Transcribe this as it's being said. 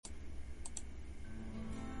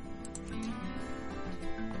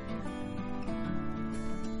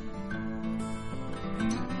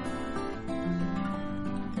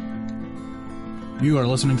You are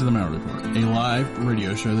listening to the Malliard Report, a live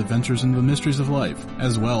radio show that ventures into the mysteries of life,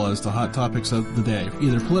 as well as the hot topics of the day,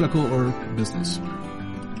 either political or business.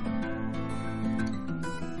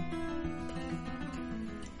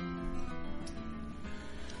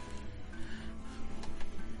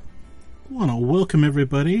 I want to welcome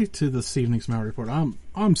everybody to this evening's Malliard Report.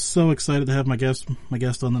 I'm so excited to have my guest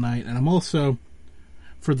on the night, and I'm also,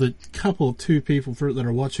 for the two people that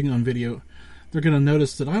are watching on video, they're going to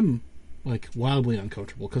notice that I'm like wildly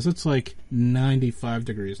uncomfortable because it's like 95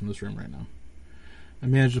 degrees in this room right now. I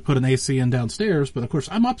managed to put an AC in downstairs, but of course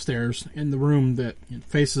I'm upstairs in the room that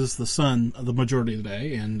faces the sun the majority of the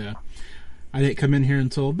day, and I didn't come in here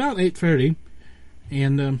until about 8:30.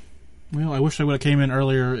 And well, I wish I would have came in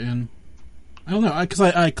earlier, and I don't know, because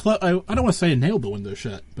I don't want to say I nailed the window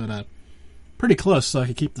shut, but pretty close, so I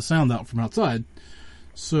could keep the sound out from outside.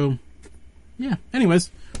 So yeah.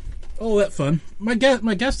 Anyways. All that fun. My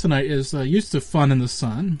guest tonight is used to Fun in the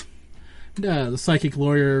Sun, the psychic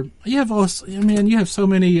lawyer. You have so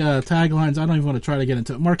many taglines. I don't even want to try to get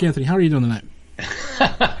into it. Mark Anthony, how are you doing tonight?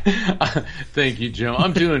 Thank you, Jim.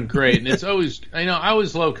 I'm doing great, and it's always I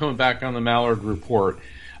always love coming back on the Malliard Report.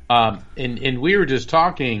 And we were just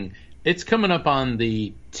talking. It's coming up on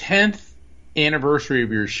the 10th anniversary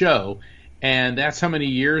of your show, and that's how many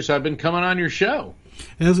years I've been coming on your show.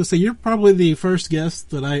 As I say, you're probably the first guest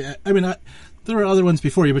that I mean, there were other ones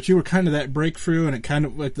before you, but you were kind of that breakthrough, and it kind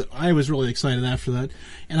of like I was really excited after that.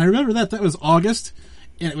 And I remember that was August,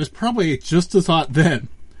 and it was probably just as hot then,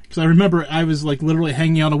 because I remember I was like literally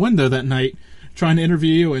hanging out a window that night trying to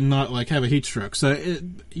interview you and not like have a heat stroke. So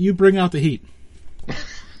you bring out the heat.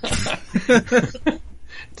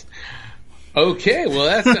 Okay, well,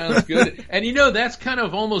 that sounds good. And that's kind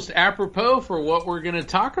of almost apropos for what we're going to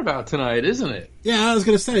talk about tonight, isn't it? Yeah, I was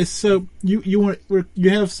going to say, so you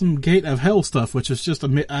have some Gate of Hell stuff, which is just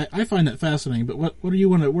I find that fascinating, but where do you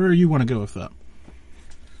want to go with that?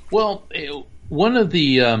 Well, one of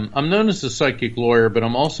the I'm known as the psychic lawyer, but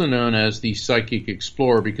I'm also known as the psychic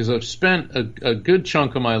explorer because I've spent a good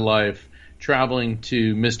chunk of my life traveling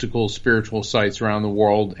to mystical, spiritual sites around the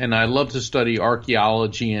world, and I love to study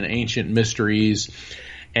archaeology and ancient mysteries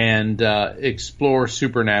and explore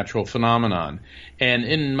supernatural phenomenon. And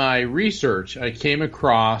in my research, I came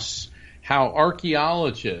across how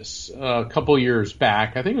archaeologists a couple years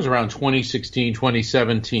back, I think it was around 2016,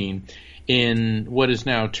 2017, in what is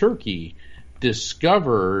now Turkey,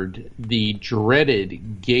 discovered the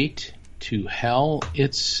dreaded Gate to Hell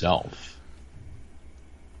itself.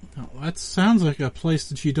 Oh, that sounds like a place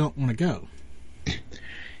that you don't want to go.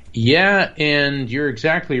 Yeah, and you're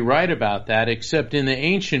exactly right about that, except in the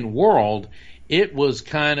ancient world, it was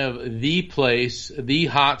kind of the place, the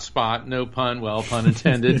hot spot, no pun, well, pun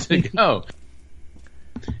intended, to go.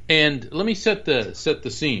 And let me set the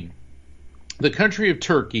scene. The country of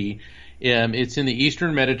Turkey, it's in the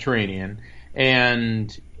eastern Mediterranean,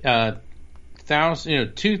 and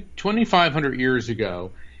 2,500 years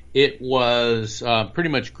ago, it was pretty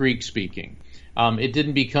much Greek-speaking. It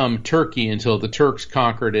didn't become Turkey until the Turks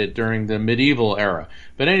conquered it during the medieval era.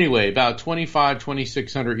 But anyway, about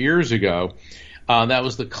 2,600 years ago, that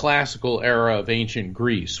was the classical era of ancient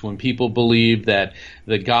Greece, when people believed that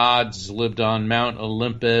the gods lived on Mount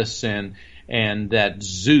Olympus and that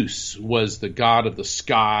Zeus was the god of the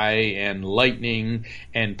sky and lightning,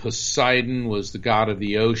 and Poseidon was the god of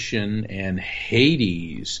the ocean, and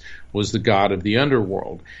Hades was the god of the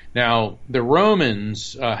underworld. Now, the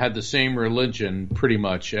Romans had the same religion pretty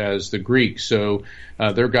much as the Greeks, so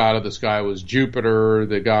their god of the sky was Jupiter,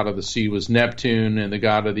 the god of the sea was Neptune, and the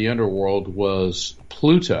god of the underworld was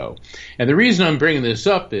Pluto. And the reason I'm bringing this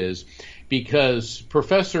up is because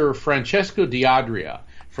Professor Francesco D'Adria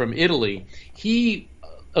from Italy, he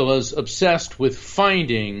was obsessed with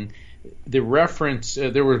finding the reference.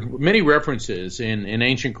 There were many references in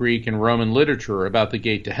ancient Greek and Roman literature about the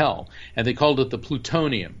Gate to Hell, and they called it the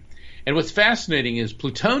plutonium. And what's fascinating is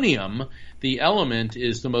plutonium, the element,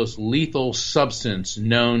 is the most lethal substance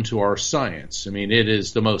known to our science. I mean, it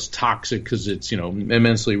is the most toxic because it's,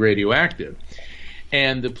 immensely radioactive.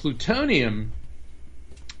 And the plutonium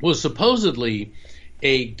was supposedly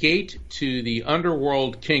a gate to the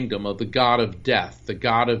underworld kingdom of the god of death, the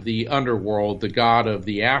god of the underworld, the god of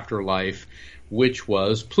the afterlife, which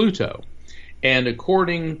was Pluto. And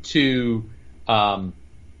according to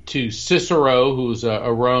Cicero, who's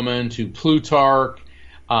a Roman, to Plutarch,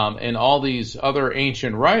 and all these other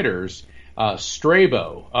ancient writers,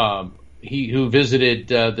 Strabo, who visited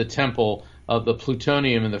the temple of the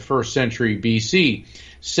plutonium in the 1st century BC,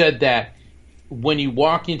 said that when you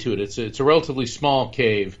walk into it, it's a relatively small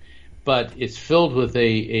cave, but it's filled with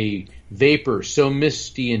a vapor so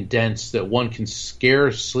misty and dense that one can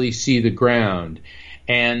scarcely see the ground,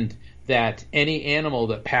 and that any animal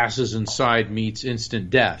that passes inside meets instant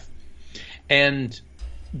death. And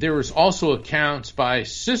there was also accounts by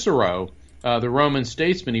Cicero, the Roman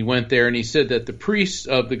statesman. He went there and he said that the priests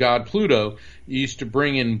of the god Pluto used to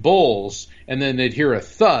bring in bulls, and then they'd hear a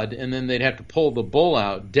thud, and then they'd have to pull the bull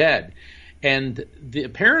out dead. And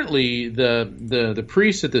apparently the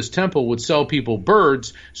priests at this temple would sell people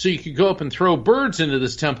birds, so you could go up and throw birds into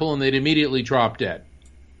this temple, and they'd immediately drop dead.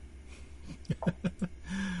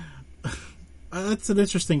 That's an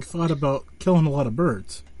interesting thought about killing a lot of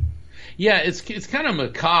birds. Yeah, it's kind of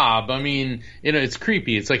macabre. I mean, it's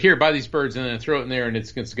creepy. It's like, here, buy these birds and then throw it in there and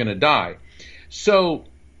it's going to die. So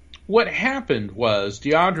what happened was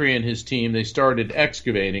Diodri and his team, they started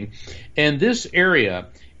excavating, and this area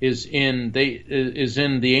is in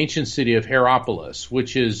the ancient city of Hierapolis,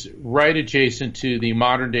 which is right adjacent to the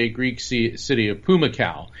modern-day Greek city of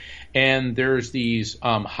Pumekal. And there's these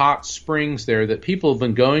hot springs there that people have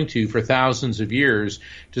been going to for thousands of years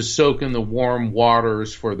to soak in the warm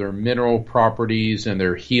waters for their mineral properties and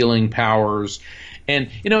their healing powers. And,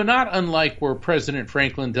 not unlike where President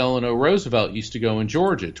Franklin Delano Roosevelt used to go in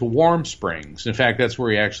Georgia, to Warm Springs. In fact, that's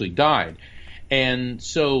where he actually died. And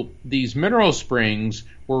so these mineral springs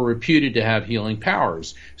were reputed to have healing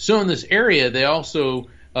powers. So in this area, they also...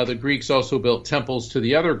 the Greeks also built temples to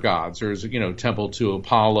the other gods. There's, temple to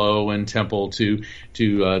Apollo and temple to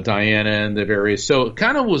Diana and the various. So it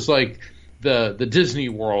kind of was like the Disney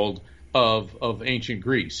World of ancient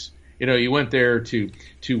Greece. You went there to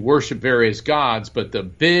worship various gods, but the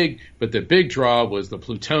big draw was the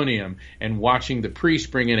plutonium and watching the priests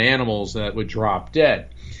bring in animals that would drop dead.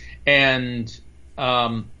 And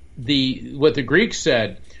what the Greeks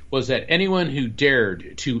said was that anyone who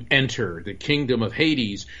dared to enter the kingdom of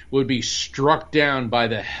Hades would be struck down by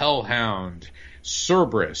the hellhound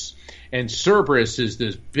Cerberus. And Cerberus is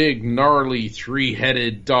this big, gnarly,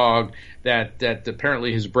 three-headed dog that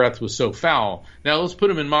apparently his breath was so foul. Now, let's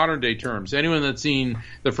put him in modern-day terms. Anyone that's seen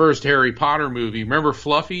the first Harry Potter movie, remember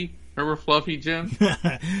Fluffy? Remember Fluffy, Jim?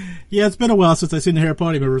 Yeah, it's been a while since I've seen the Harry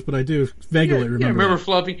Potter movies, but I do vaguely remember. Yeah, remember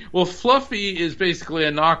Fluffy? Well, Fluffy is basically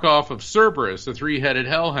a knockoff of Cerberus, the three-headed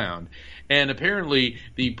hellhound. And apparently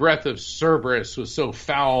the breath of Cerberus was so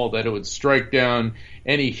foul that it would strike down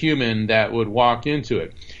any human that would walk into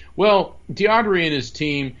it. Well, Diodri and his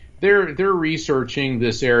team, they're researching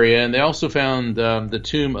this area, and they also found the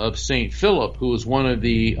tomb of St. Philip, who was one of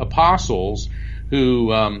the apostles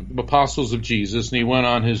of Jesus, and he went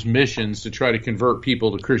on his missions to try to convert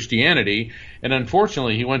people to Christianity. And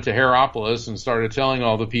unfortunately, he went to Hierapolis and started telling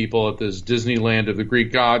all the people at this Disneyland of the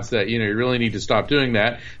Greek gods that, you really need to stop doing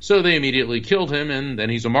that. So they immediately killed him, and then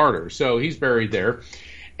he's a martyr. So he's buried there.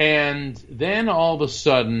 And then all of a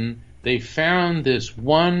sudden, they found this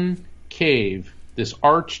one cave, this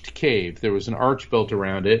arched cave. There was an arch built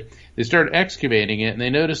around it. They started excavating it, and they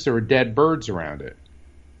noticed there were dead birds around it.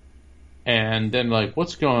 And then,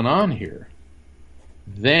 what's going on here?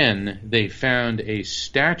 Then they found a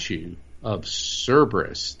statue of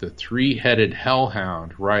Cerberus, the three-headed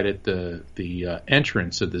hellhound, right at the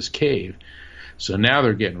entrance of this cave. So now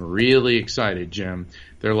they're getting really excited, Jim.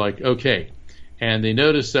 They're like, okay. And they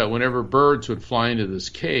noticed that whenever birds would fly into this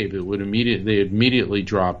cave, they'd immediately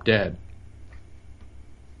drop dead.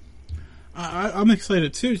 I'm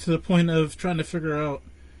excited, too, to the point of trying to figure out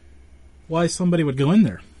why somebody would go in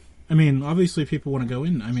there. I mean, obviously people want to go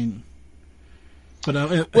in. I mean, but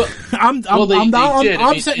I'm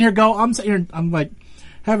sitting here. I'm like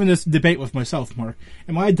having this debate with myself, Mark.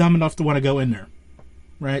 Am I dumb enough to want to go in there?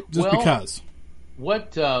 Right? Just because.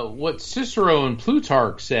 What Cicero and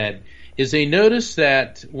Plutarch said is they noticed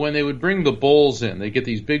that when they would bring the bulls in, they get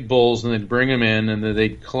these big bulls and they'd bring them in and then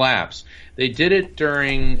they'd collapse. They did it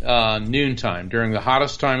during noontime, during the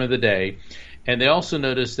hottest time of the day. And they also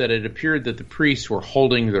noticed that it appeared that the priests were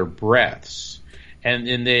holding their breaths. And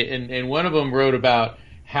one of them wrote about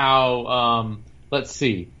how, let's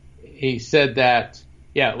see, he said that,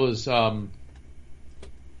 it was, I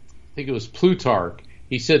think it was Plutarch.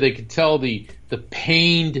 He said they could tell the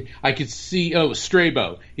pained, I could see,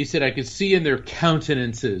 Strabo. He said, I could see in their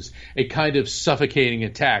countenances a kind of suffocating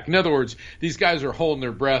attack. In other words, these guys are holding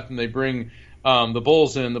their breath and they bring the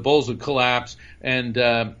bulls in, the bulls would collapse, and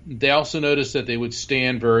they also noticed that they would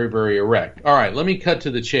stand very, very erect. All right, let me cut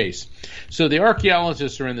to the chase. So the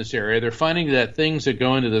archaeologists are in this area. They're finding that things that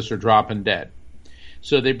go into this are dropping dead.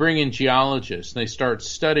 So they bring in geologists, and they start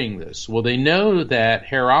studying this. Well, they know that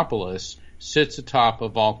Hierapolis sits atop a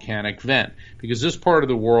volcanic vent, because this part of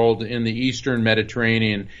the world in the eastern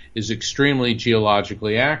Mediterranean is extremely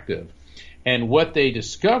geologically active. And what they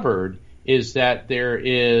discovered is that there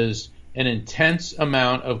is an intense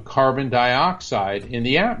amount of carbon dioxide in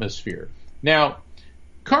the atmosphere. Now,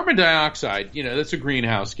 carbon dioxide, that's a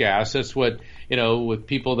greenhouse gas. That's what, with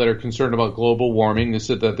people that are concerned about global warming, they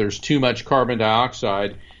said that there's too much carbon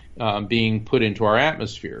dioxide being put into our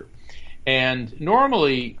atmosphere. And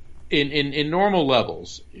normally, in normal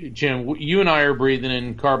levels, Jim, you and I are breathing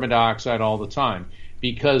in carbon dioxide all the time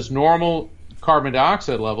because normal carbon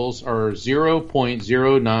dioxide levels are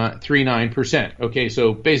 0.039%. Okay,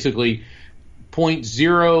 so basically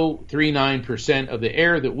 0.039% of the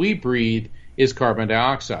air that we breathe is carbon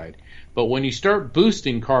dioxide. But when you start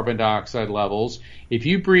boosting carbon dioxide levels, if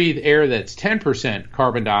you breathe air that's 10%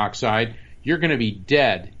 carbon dioxide, you're going to be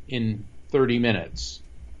dead in 30 minutes.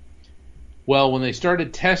 Well, when they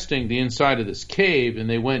started testing the inside of this cave and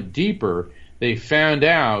they went deeper, they found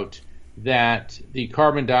out that the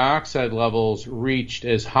carbon dioxide levels reached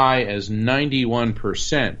as high as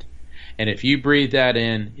 91%. And if you breathe that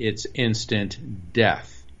in, it's instant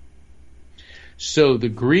death. So the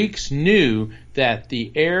Greeks knew that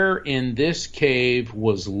the air in this cave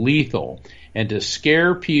was lethal. And to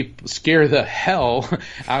scare the hell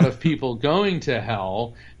out of people going to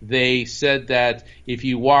hell, they said that if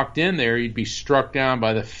you walked in there, you'd be struck down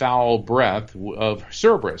by the foul breath of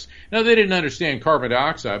Cerberus. Now, they didn't understand carbon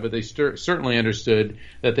dioxide, but they certainly understood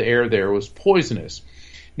that the air there was poisonous.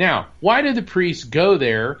 Now, why did the priests go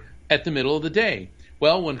there at the middle of the day?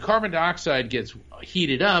 Well, when carbon dioxide gets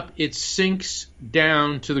heated up, it sinks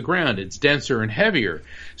down to the ground. It's denser and heavier.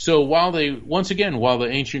 So while the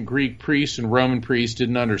ancient Greek priests and Roman priests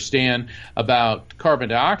didn't understand about carbon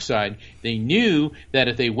dioxide, they knew that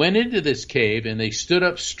if they went into this cave and they stood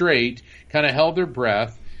up straight, kind of held their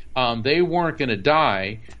breath, they weren't going to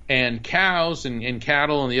die. And cows and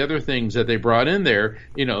cattle and the other things that they brought in there,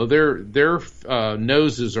 their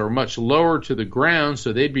noses are much lower to the ground,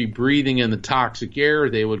 so they'd be breathing in the toxic air.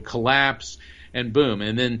 They would collapse, and boom.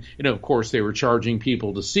 And then, of course, they were charging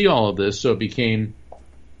people to see all of this, so it became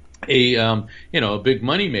a big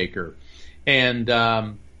moneymaker. And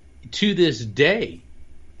to this day,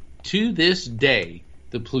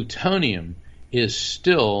 the plutonium is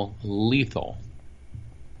still lethal.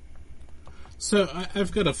 So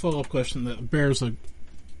I've got a follow-up question that bears a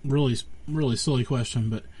really, really silly question,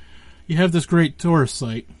 but you have this great tourist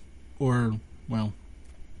site, tourist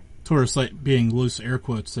site being loose air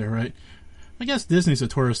quotes there, right? I guess Disney's a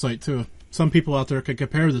tourist site too. Some people out there could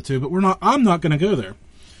compare the two, but I'm not going to go there.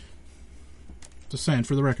 Just saying,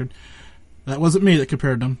 for the record. That wasn't me that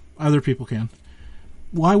compared them. Other people can.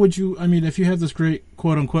 Why would you, if you have this great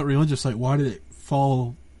quote-unquote religious site, why did it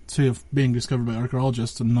fall to being discovered by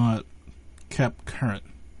archaeologists and not kept current?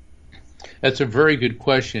 That's a very good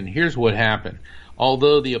question. Here's what happened.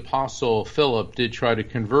 Although the Apostle Philip did try to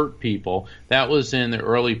convert people, that was in the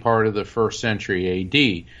early part of the 1st century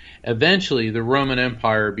A.D. Eventually, the Roman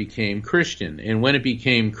Empire became Christian, and when it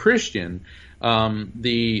became Christian,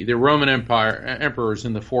 the Roman emperors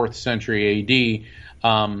in the 4th century A.D.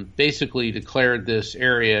 Basically declared this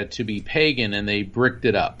area to be pagan, and they bricked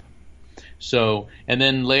it up. So, and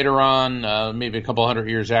then later on, maybe a couple hundred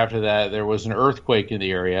years after that, there was an earthquake in the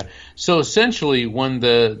area. So essentially, when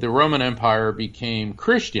the Roman Empire became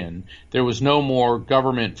Christian, there was no more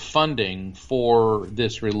government funding for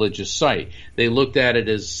this religious site. They looked at it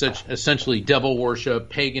as such essentially devil worship,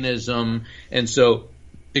 paganism, and so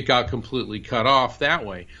it got completely cut off that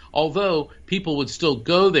way. Although people would still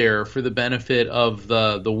go there for the benefit of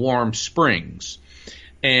the warm springs.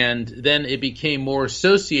 And then it became more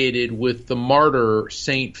associated with the martyr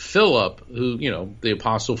Saint Philip, who, the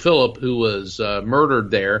Apostle Philip, who was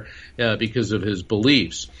murdered there because of his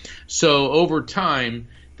beliefs. So over time,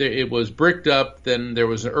 it was bricked up, then there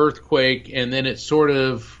was an earthquake, and then it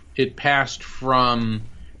passed from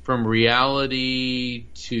reality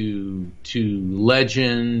to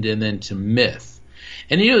legend and then to myth.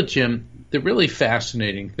 And Jim, the really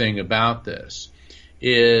fascinating thing about this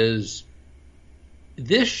is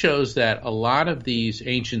this shows that a lot of these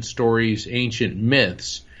ancient stories, ancient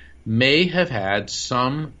myths, may have had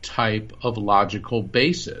some type of logical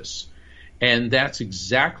basis. And that's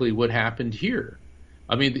exactly what happened here.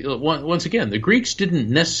 Once again, the Greeks didn't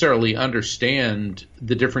necessarily understand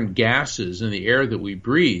the different gases in the air that we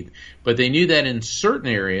breathe, but they knew that in certain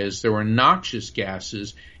areas there were noxious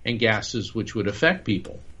gases and gases which would affect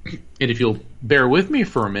people. And if you'll bear with me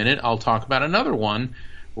for a minute, I'll talk about another one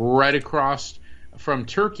right across from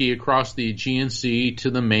Turkey across the Aegean Sea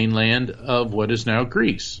to the mainland of what is now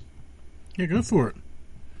Greece. Yeah, go for it.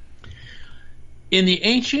 In the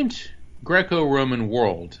ancient Greco-Roman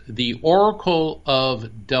world, the Oracle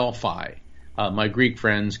of Delphi, My Greek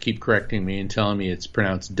friends keep correcting me and telling me it's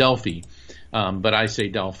pronounced Delphi, but I say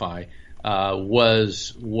Delphi,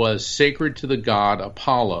 was sacred to the god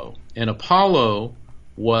Apollo. And Apollo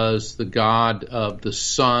was the god of the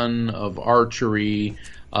sun, of archery,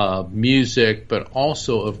 of music, but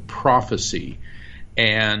also of prophecy.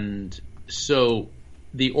 And so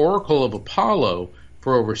the oracle of Apollo,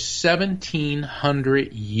 for over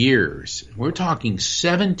 1,700 years, we're talking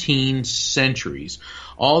 17 centuries,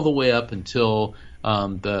 all the way up until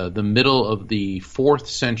the middle of the 4th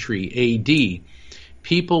century A.D.,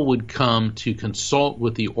 people would come to consult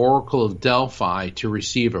with the Oracle of Delphi to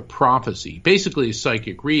receive a prophecy, basically a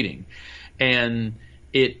psychic reading. And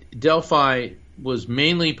Delphi was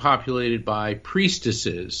mainly populated by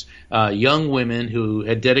priestesses, young women who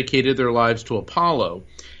had dedicated their lives to Apollo.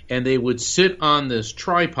 And they would sit on this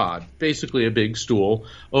tripod, basically a big stool,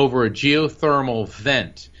 over a geothermal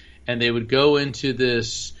vent. And they would go into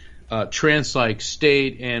this trance-like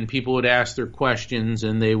state, and people would ask their questions,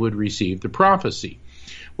 and they would receive the prophecy.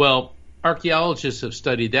 Well, archaeologists have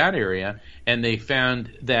studied that area, and they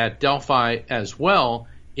found that Delphi as well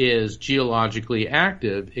is geologically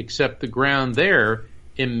active, except the ground there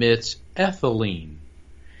emits ethylene.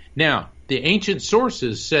 Now, the ancient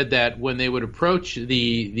sources said that when they would approach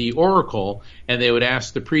the oracle and they would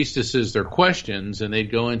ask the priestesses their questions, and they'd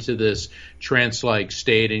go into this trance-like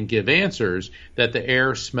state and give answers, that the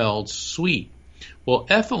air smelled sweet. Well,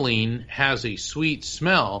 ethylene has a sweet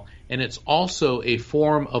smell, and it's also a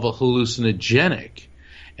form of a hallucinogenic.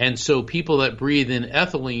 And so people that breathe in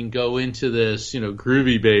ethylene go into this,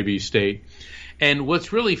 groovy baby state. And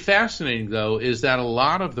what's really fascinating, though, is that a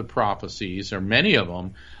lot of the prophecies, or many of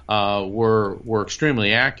them, were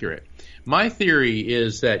extremely accurate. My theory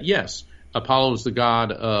is that, yes, Apollo is the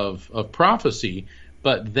god of prophecy,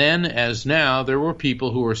 but then, as now, there were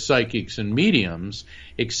people who were psychics and mediums,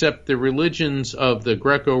 except the religions of the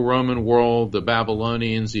Greco-Roman world, the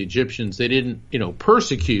Babylonians, the Egyptians, they didn't,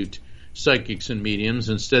 persecute psychics and mediums.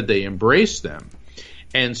 Instead, they embraced them.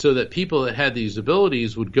 And so that people that had these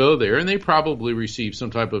abilities would go there, and they probably received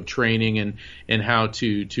some type of training in how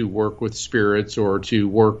to work with spirits, or to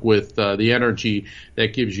work with the energy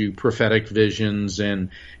that gives you prophetic visions and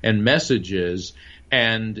messages.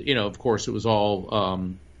 And, of course, it was all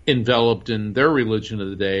enveloped in their religion of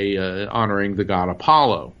the day, honoring the god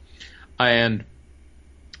Apollo. And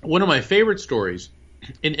one of my favorite stories,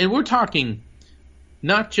 and we're talking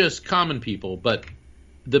not just common people, but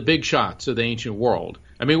the big shots of the ancient world.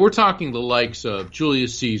 I mean, we're talking the likes of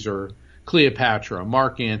Julius Caesar, Cleopatra,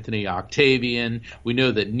 Mark Antony, Octavian. We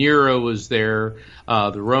know that Nero was there,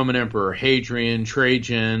 the Roman Emperor Hadrian,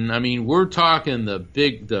 Trajan. I mean, we're talking the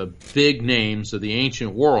big names of the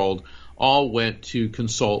ancient world all went to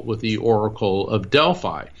consult with the Oracle of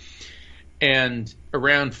Delphi. And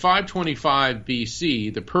around 525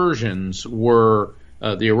 BC, the Persians were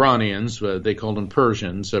the Iranians, they called them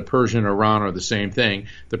Persians. Persia and Iran are the same thing.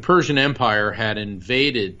 The Persian Empire had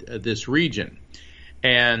invaded this region.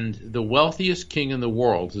 And the wealthiest king in the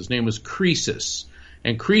world, his name was Croesus.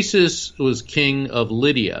 And Croesus was king of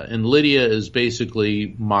Lydia. And Lydia is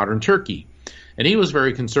basically modern Turkey. And he was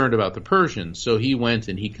very concerned about the Persians. So he went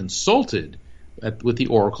and he consulted with the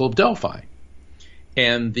Oracle of Delphi.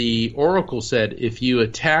 And the oracle said, if you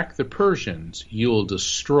attack the Persians, you will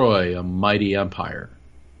destroy a mighty empire.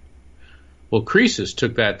 Well, Croesus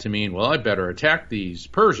took that to mean, well, I better attack these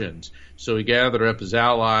Persians. So he gathered up his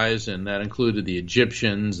allies, and that included the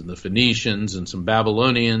Egyptians and the Phoenicians and some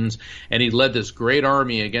Babylonians. And he led this great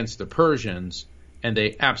army against the Persians, and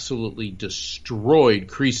they absolutely destroyed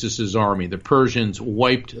Croesus's army. The Persians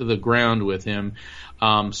wiped the ground with him.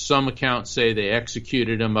 Some accounts say they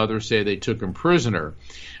executed him, others say they took him prisoner.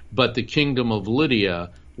 But the kingdom of Lydia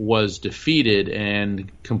was defeated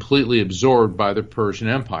and completely absorbed by the Persian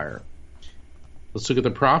Empire. Let's look at the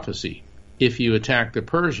prophecy. If you attack the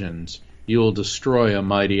Persians, you will destroy a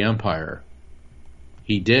mighty empire.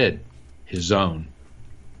 He did, his own.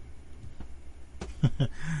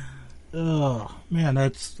 Oh, man,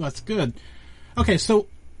 that's good. Okay, so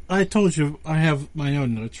I told you I have my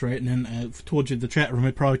own notes, right? And then I've told you the chat room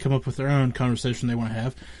would probably come up with their own conversation they want to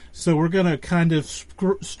have. So we're going to kind of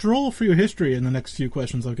stroll through history in the next few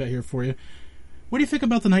questions I've got here for you. What do you think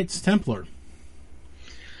about the Knights Templar?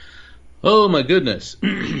 Oh, my goodness.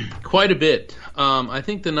 Quite a bit. I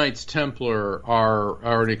think the Knights Templar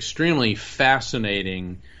are an extremely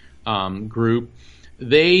fascinating group.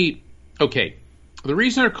 The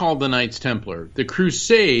reason they're called the Knights Templar, the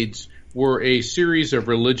Crusades were a series of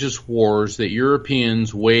religious wars that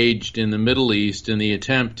Europeans waged in the Middle East in the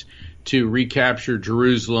attempt to recapture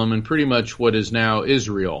Jerusalem and pretty much what is now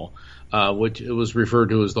Israel, which was referred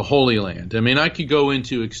to as the Holy Land. I mean, I could go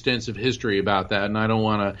into extensive history about that, and I don't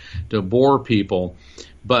want to bore people,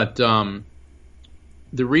 but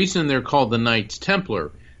the reason they're called the Knights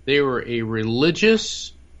Templar, they were a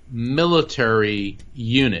religious military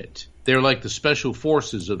unit. They're like the special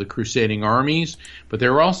forces of the crusading armies, but they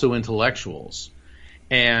were also intellectuals.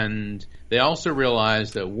 And they also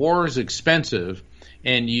realized that war is expensive,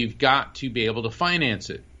 and you've got to be able to finance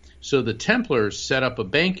it. So the Templars set up a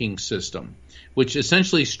banking system, which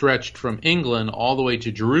essentially stretched from England all the way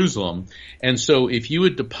to Jerusalem. And so if you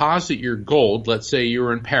would deposit your gold, let's say you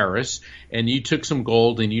were in Paris, and you took some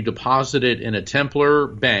gold and you deposited it in a Templar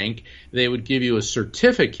bank, they would give you a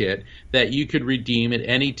certificate that you could redeem at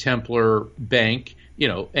any Templar bank,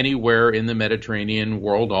 anywhere in the Mediterranean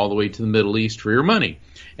world all the way to the Middle East for your money.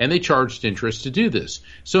 And they charged interest to do this.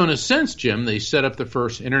 So in a sense, Jim, they set up the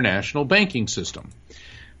first international banking system.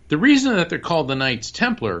 The reason that they're called the Knights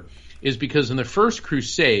Templar is because in the First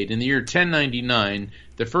Crusade, in the year 1099,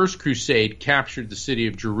 the First Crusade captured the city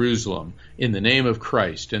of Jerusalem in the name of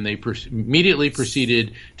Christ, and they immediately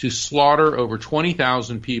proceeded to slaughter over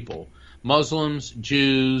 20,000 people, Muslims,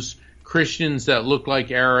 Jews, Christians that looked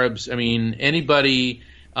like Arabs. I mean, anybody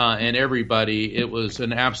and everybody. It was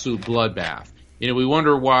an absolute bloodbath. We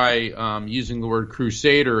wonder why using the word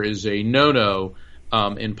crusader is a no-no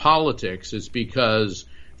in politics. It's because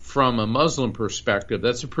from a Muslim perspective,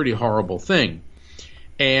 that's a pretty horrible thing.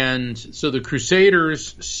 And so the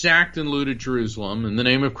Crusaders sacked and looted Jerusalem in the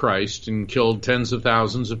name of Christ and killed tens of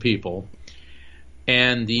thousands of people.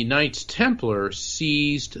 And the Knights Templar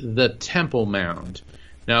seized the Temple Mount.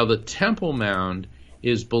 Now, the Temple Mount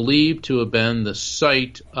is believed to have been the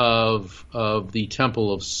site of the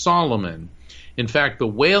Temple of Solomon. In fact, the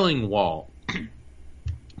Wailing Wall,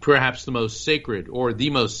 perhaps the most sacred or the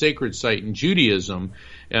most sacred site in Judaism,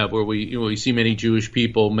 where we see many Jewish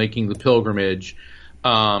people making the pilgrimage,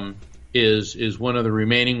 is one of the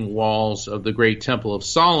remaining walls of the great Temple of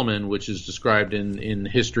Solomon, which is described in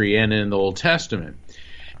history and in the Old Testament.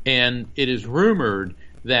 And it is rumored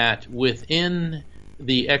that within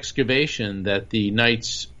the excavation that the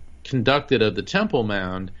knights conducted of the Temple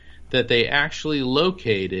Mound, that they actually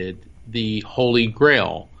located the Holy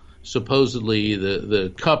Grail, supposedly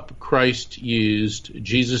the cup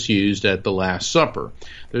Jesus used at the Last Supper.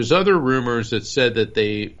 There's other rumors that said that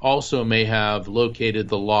they also may have located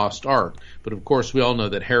the Lost Ark, but of course we all know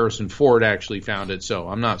that Harrison Ford actually found it, so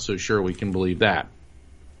I'm not so sure we can believe that.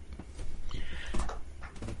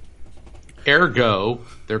 Ergo,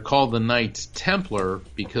 they're called the Knights Templar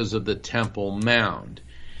because of the Temple Mound.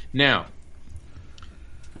 Now,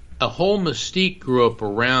 a whole mystique grew up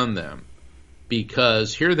around them,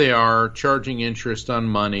 because here they are charging interest on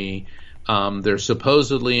money. They're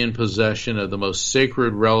supposedly in possession of the most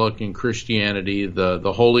sacred relic in Christianity,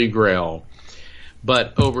 the Holy Grail.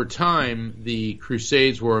 But over time, the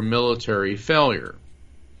Crusades were a military failure.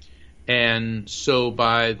 And so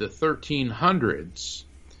by the 1300s,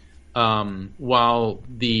 while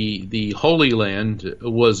the Holy Land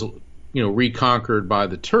was reconquered by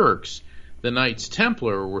the Turks, the Knights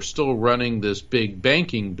Templar were still running this big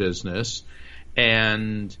banking business.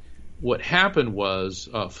 And what happened was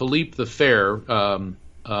Philippe the Fair,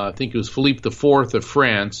 I think it was Philippe IV of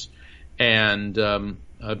France, and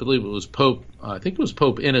I believe it was Pope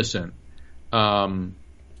Innocent.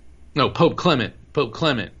 Pope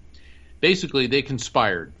Clement. Basically, they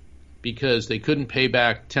conspired because they couldn't pay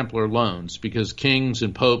back Templar loans because kings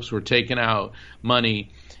and popes were taking out money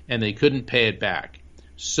and they couldn't pay it back.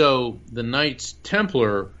 So the Knights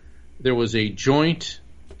Templar, there was a joint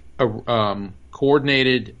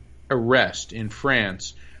coordinated arrest in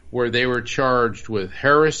France where they were charged with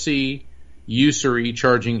heresy, usury,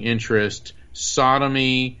 charging interest,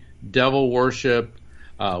 sodomy, devil worship,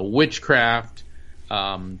 witchcraft.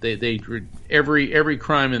 They every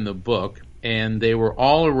crime in the book, and they were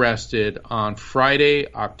all arrested on Friday,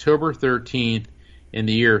 October 13th in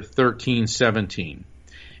the year 1317.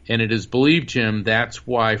 And it is believed, Jim, that's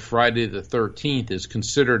why Friday the 13th is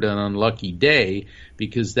considered an unlucky day,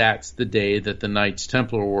 because that's the day that the Knights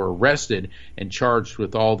Templar were arrested and charged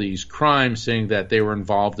with all these crimes, saying that they were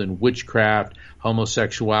involved in witchcraft,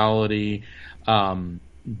 homosexuality,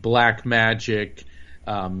 black magic,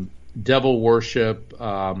 devil worship,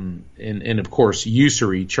 and of course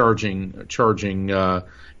usury, charging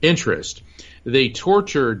interest. They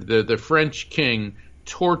tortured the French king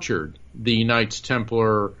tortured the Knights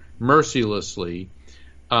Templar mercilessly,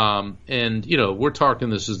 And, we're talking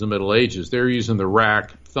this is the Middle Ages. They're using the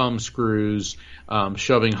rack, thumb screws,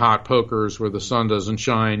 shoving hot pokers where the sun doesn't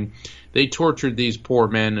shine. They tortured these poor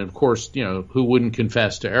men, and of course, who wouldn't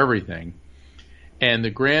confess to everything. And the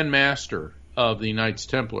Grand Master of the Knights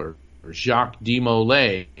Templar, Jacques de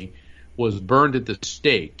Molay, was burned at the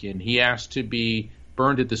stake, and he asked to be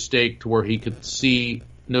burned at the stake to where he could see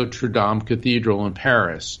Notre Dame Cathedral in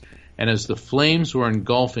Paris. And as the flames were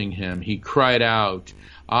engulfing him, he cried out,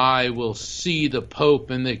 "I will see the Pope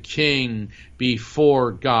and the King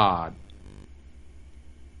before God."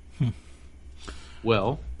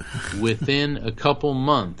 Well, within a couple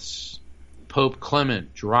months, Pope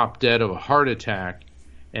Clement dropped dead of a heart attack,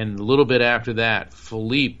 and a little bit after that,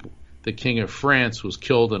 Philippe, the King of France, was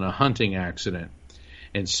killed in a hunting accident.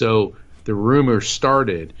 And so the rumor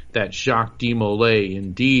started that Jacques de Molay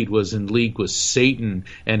indeed was in league with Satan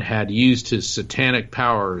and had used his satanic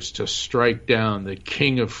powers to strike down the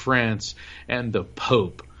King of France and the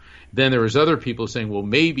Pope. Then there was other people saying, well,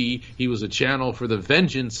 maybe he was a channel for the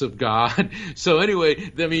vengeance of God. So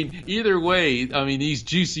anyway, either way, these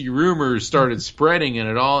juicy rumors started spreading, and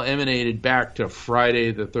it all emanated back to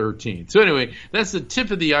Friday the 13th. So anyway, that's the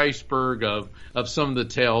tip of the iceberg of some of the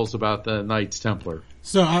tales about the Knights Templar.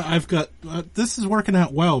 So I've got, this is working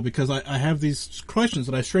out well because I have these questions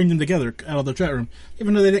and I string them together out of the chat room,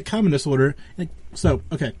 even though they didn't come in this order. So,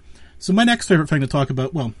 okay. So my next favorite thing to talk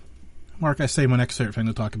about, well, Mark, I say my next favorite thing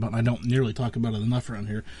to talk about, and I don't nearly talk about it enough around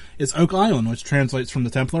here, is Oak Island, which translates from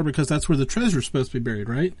the Templar because that's where the treasure's supposed to be buried,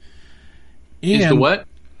 right? And is the what?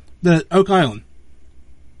 The Oak Island.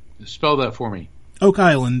 Spell that for me. Oak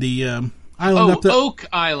Island, the island up the... Oak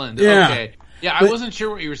Island. Yeah. Okay. Yeah, I wasn't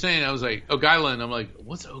sure what you were saying. I was like, Oak Island. I'm like,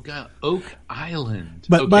 what's Oak Island? Oak Island.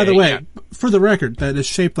 But okay, by the way, for the record, that is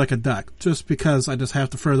shaped like a duck, just because I just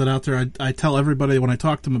have to throw that out there. I tell everybody when I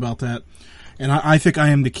talk to them about that. And I think I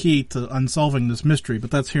am the key to unsolving this mystery,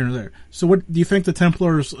 but that's here and there. So what do you think the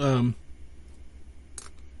Templars' gold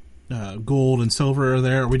and silver are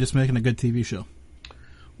there? Or are we just making a good TV show?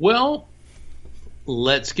 Well,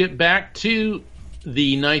 let's get back to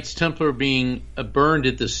the Knights Templar being burned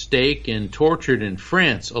at the stake and tortured in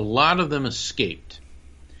France. A lot of them escaped.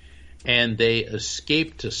 And they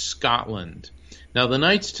escaped to Scotland. Now, the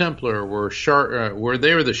Knights Templar were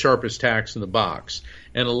the sharpest tacks in the box.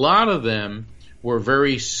 And a lot of them were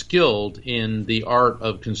very skilled in the art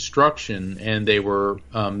of construction, and they were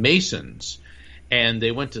masons. And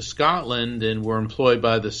they went to Scotland and were employed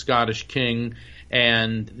by the Scottish king,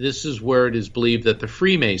 and this is where it is believed that the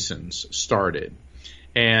Freemasons started.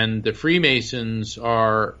 And the Freemasons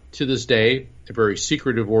are, to this day, a very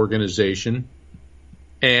secretive organization,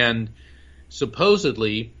 and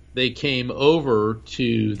supposedly they came over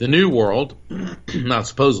to the New World. Not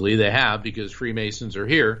supposedly, they have, because Freemasons are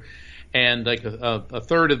here. And like a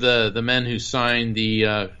third of the men who signed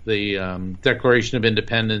the Declaration of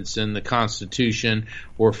Independence and the Constitution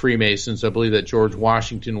were Freemasons. I believe that George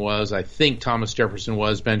Washington was. I think Thomas Jefferson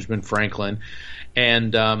was. Benjamin Franklin.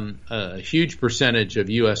 And a huge percentage of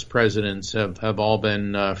U.S. presidents have all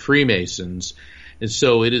been Freemasons. And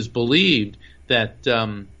so it is believed that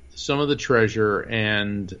some of the treasure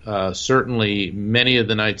and certainly many of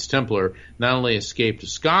the Knights Templar not only escaped to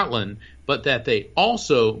Scotland, but that they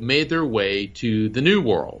also made their way to the New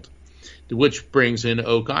World, which brings in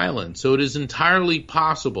Oak Island. So it is entirely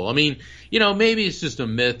possible. I mean, maybe it's just a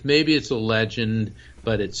myth, maybe it's a legend,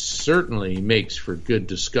 but it certainly makes for good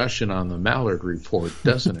discussion on the Malliard Report,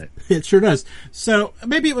 doesn't it? It sure does. So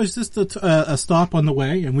maybe it was just a stop on the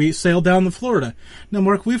way, and we sailed down to Florida. Now,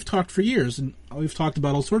 Mark, we've talked for years, and we've talked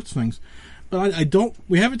about all sorts of things, but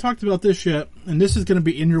we haven't talked about this yet, and this is going to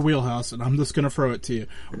be in your wheelhouse, and I'm just going to throw it to you.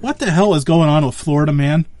 What the hell is going on with Florida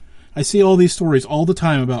Man? I see all these stories all the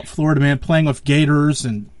time about Florida Man playing with gators,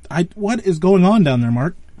 and what is going on down there,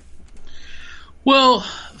 Mark? Well,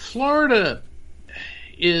 Florida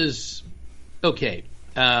is okay.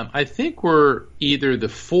 I think we're either the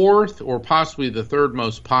fourth or possibly the third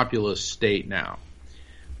most populous state now.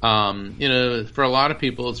 For a lot of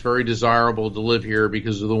people, it's very desirable to live here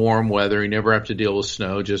because of the warm weather. You never have to deal with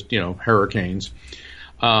snow, just, hurricanes.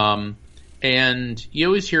 And you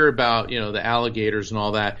always hear about, the alligators and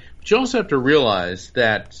all that. But you also have to realize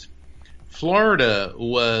that Florida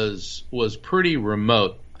was pretty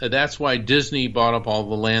remote. That's why Disney bought up all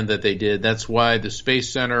the land that they did. That's why the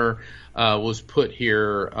Space Center was put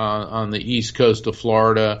here on the east coast of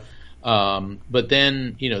Florida. But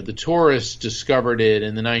then, the tourists discovered it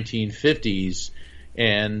in the 1950s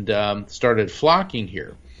and started flocking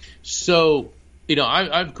here. So,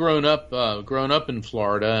 I've grown up in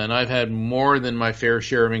Florida, and I've had more than my fair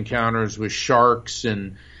share of encounters with sharks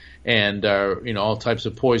and and all types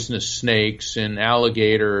of poisonous snakes and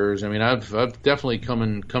alligators. I mean, I've definitely come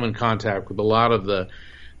in contact with a lot of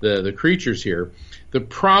the creatures here. The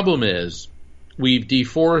problem is we've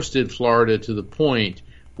deforested Florida to the point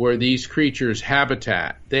where these creatures'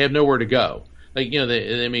 habitat, they have nowhere to go. Like,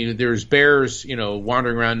 there's bears,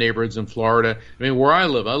 wandering around neighborhoods in Florida. I mean, where I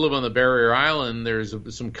live on the Barrier Island. There's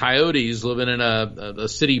some coyotes living in a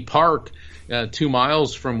city park 2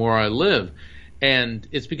 miles from where I live. And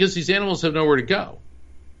it's because these animals have nowhere to go.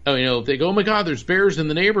 They go, oh my God, there's bears in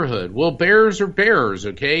the neighborhood. Well, bears are bears,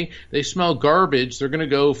 okay? They smell garbage. They're going to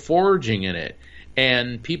go foraging in it.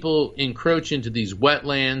 And people encroach into these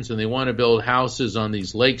wetlands and they want to build houses on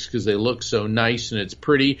these lakes because they look so nice and it's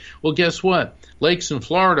pretty. Well, guess what? Lakes in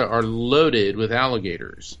Florida are loaded with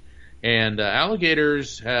alligators. And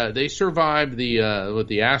alligators, they survived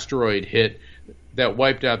the asteroid hit that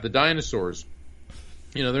wiped out the dinosaurs.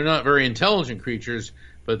 They're not very intelligent creatures,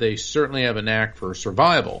 but they certainly have a knack for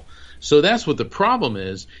survival. So that's what the problem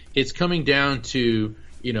is. It's coming down to,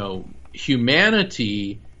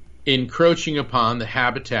 humanity encroaching upon the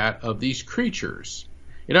habitat of these creatures.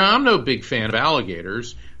 I'm no big fan of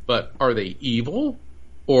alligators, but are they evil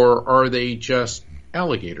or are they just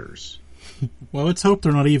alligators? Well, let's hope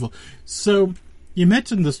they're not evil. So you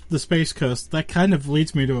mentioned the Space Coast. That kind of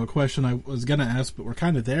leads me to a question I was going to ask, but we're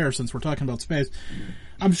kind of there since we're talking about space.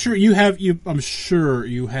 I'm sure you have paid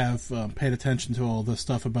attention to all the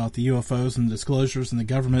stuff about the UFOs and disclosures and the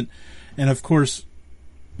government, and of course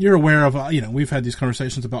you're aware of, we've had these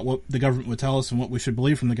conversations about what the government would tell us and what we should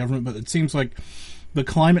believe from the government, but it seems like the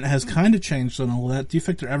climate has kind of changed on all that. Do you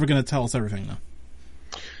think they're ever going to tell us everything now?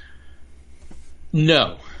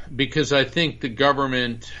 No, because I think the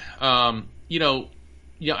government, I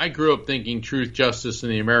grew up thinking truth, justice,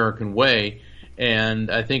 and the American way, and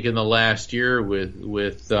I think in the last year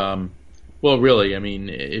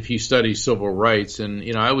if you study civil rights, and,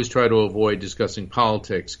 I always try to avoid discussing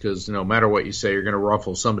politics because no matter what you say, you're going to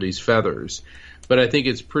ruffle somebody's feathers. But I think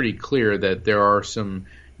it's pretty clear that there are some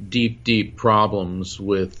deep, deep problems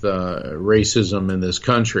with racism in this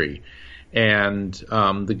country. And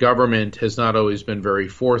the government has not always been very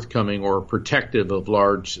forthcoming or protective of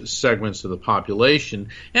large segments of the population.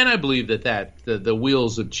 And I believe that the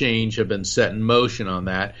wheels of change have been set in motion on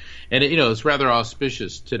that. And, it's rather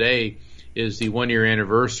auspicious. Today is the 1-year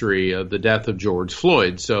anniversary of the death of George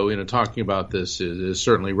Floyd. So, talking about this is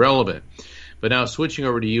certainly relevant. But now switching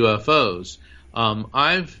over to UFOs,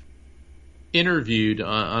 I've interviewed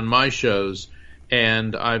on my shows,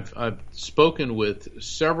 and I've spoken with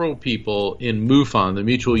several people in MUFON, the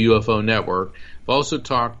Mutual UFO Network. I've also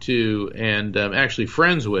talked to and actually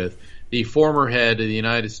friends with the former head of the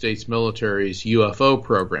United States military's UFO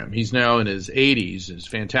program. He's now in his 80s. He's a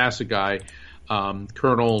fantastic guy.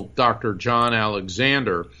 Colonel Dr. John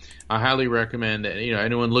Alexander. I highly recommend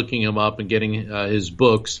anyone looking him up and getting his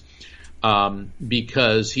books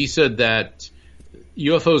because he said that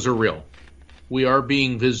UFOs are real. We are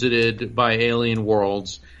being visited by alien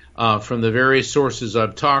worlds. From the various sources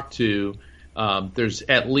I've talked to, there's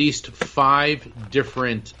at least 5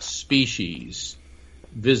 different species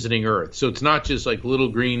visiting Earth. So it's not just like little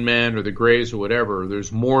green men or the Greys or whatever.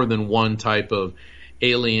 There's more than one type of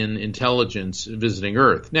alien intelligence visiting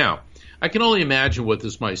Earth. Now, I can only imagine what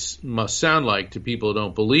this must sound like to people who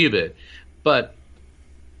don't believe it. But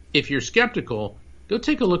if you're skeptical, go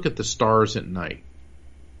take a look at the stars at night.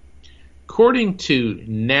 According to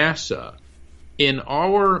NASA, in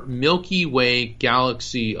our Milky Way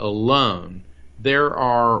galaxy alone, there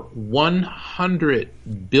are 100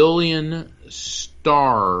 billion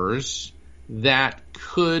stars that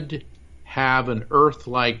could have an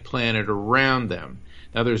Earth-like planet around them.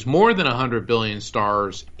 Now, there's more than 100 billion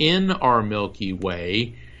stars in our Milky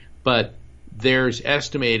Way, but there's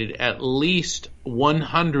estimated at least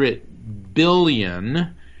 100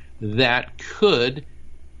 billion that could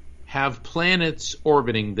have planets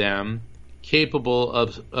orbiting them capable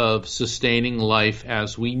of sustaining life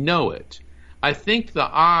as we know it. I think the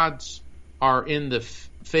odds are in the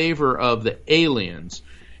favor of the aliens.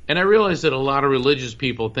 And I realize that a lot of religious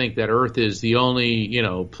people think that Earth is the only,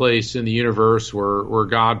 place in the universe where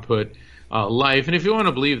God put life. And if you want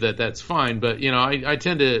to believe that, that's fine. But, I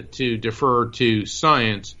tend to defer to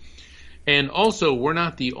science. And also, we're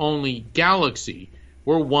not the only galaxy.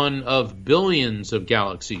 We're one of billions of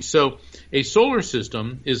galaxies. So a solar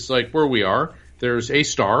system is like where we are. There's a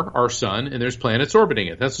star, our sun, and there's planets orbiting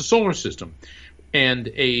it. That's a solar system.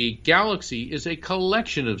 And a galaxy is a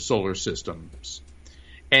collection of solar systems.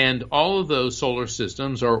 And all of those solar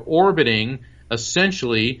systems are orbiting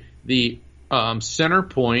essentially the center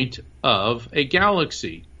point of a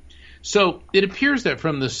galaxy. So it appears that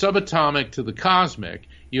from the subatomic to the cosmic,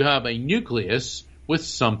 you have a nucleus with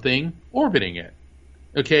something orbiting it.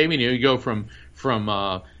 Okay, I mean, you go from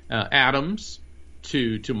atoms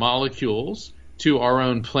to molecules to our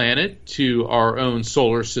own planet to our own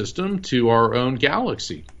solar system to our own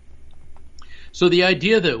galaxy. So the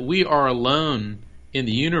idea that we are alone in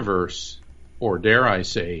the universe, or dare I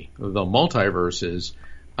say, the multiverses,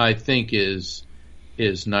 I think is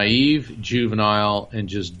naive, juvenile, and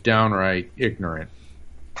just downright ignorant.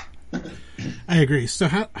 I agree. So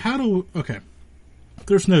okay,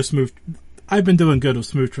 there's no smooth. I've been doing good with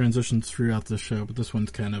smooth transitions throughout this show, but this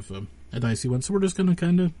one's kind of a dicey one, so we're just going to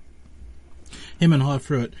kind of him and haw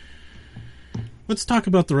through it. Let's talk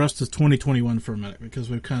about the rest of 2021 for a minute, because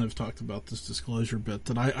we've kind of talked about this disclosure bit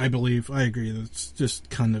that I agree that it's just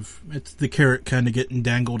kind of, it's the carrot kind of getting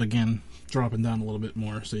dangled again, dropping down a little bit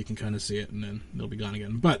more so you can kind of see it, and then it'll be gone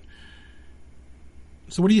again. But,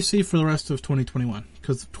 so what do you see for the rest of 2021?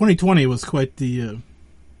 Because 2020 was quite the,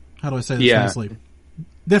 how do I say this nicely?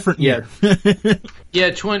 Different year.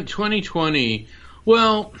 Yeah, 2020,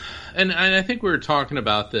 well, and I think we were talking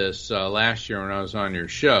about this last year when I was on your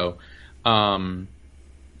show.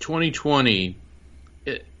 2020,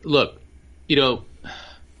 look,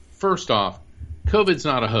 first off, COVID's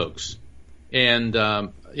not a hoax. And,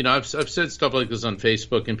 I've said stuff like this on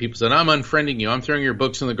Facebook, and people said, I'm unfriending you, I'm throwing your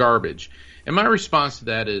books in the garbage. And my response to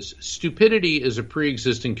that is, stupidity is a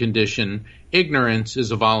pre-existing condition, ignorance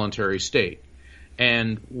is a voluntary state.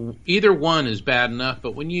 And either one is bad enough,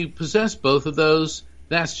 but when you possess both of those,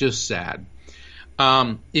 that's just sad.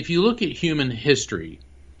 If you look at human history,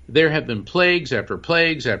 there have been plagues after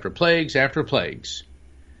plagues after plagues after plagues.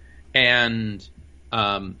 And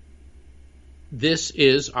this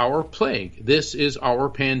is our plague. This is our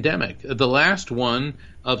pandemic. The last one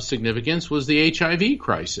of significance was the HIV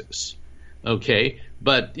crisis. Okay,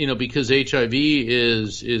 but because HIV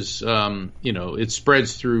is it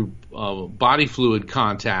spreads through body fluid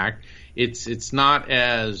contact. It's not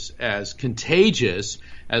as contagious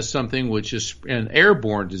as something which is an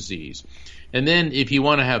airborne disease. And then if you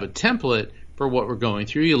want to have a template for what we're going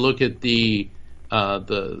through, you look at the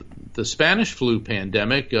Spanish flu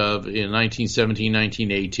pandemic of in 1917,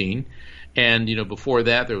 1918. And, before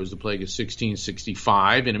that, there was the plague of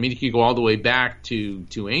 1665. And, I mean, you could go all the way back to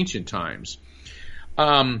ancient times.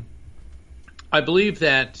 I believe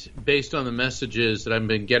that, based on the messages that I've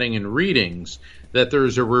been getting in readings, that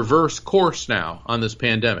there's a reverse course now on this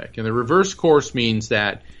pandemic. And the reverse course means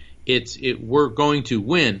that we're going to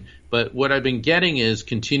win. But what I've been getting is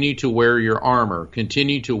continue to wear your armor.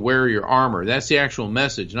 Continue to wear your armor. That's the actual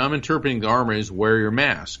message. And I'm interpreting the armor as wear your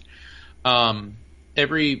mask.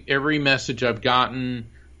 Every message I've gotten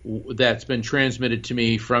that's been transmitted to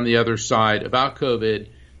me from the other side about COVID,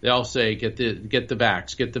 they all say, get the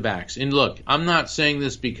vax, get the vax. And look, I'm not saying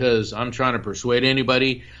this because I'm trying to persuade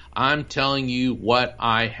anybody. I'm telling you what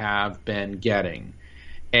I have been getting.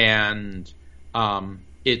 And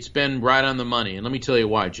it's been right on the money. And let me tell you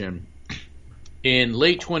why, Jim. In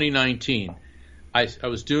late 2019, I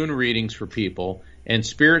was doing readings for people, and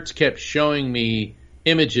spirits kept showing me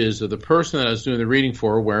images of the person that I was doing the reading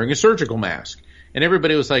for wearing a surgical mask. And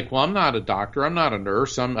everybody was like, well, I'm not a doctor. I'm not a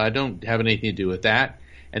nurse. I don't have anything to do with that.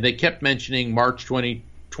 And they kept mentioning March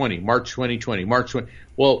 2020, March 2020, March 20.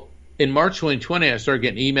 Well, in March 2020, I started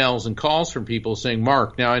getting emails and calls from people saying,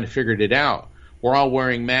 Mark, now I figured it out. We're all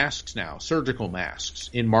wearing masks now, surgical masks,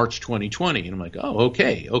 in March 2020. And I'm like, oh,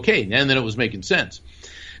 okay. And then it was making sense.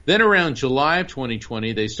 Then around July of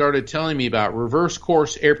 2020, they started telling me about reverse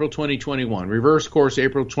course April 2021, reverse course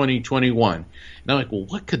April 2021. And I'm like, well,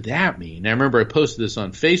 what could that mean? And I remember I posted this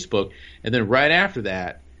on Facebook, and then right after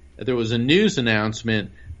that, there was a news announcement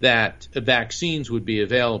that vaccines would be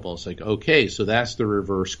available. It's like, okay, so that's the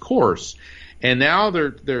reverse course. And now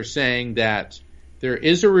they're saying that there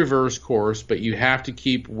is a reverse course, but you have to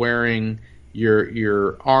keep wearing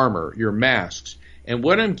your armor, your masks. And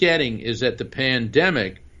what I'm getting is that the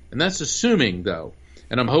pandemic, and that's assuming, though,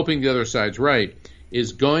 and I'm hoping the other side's right,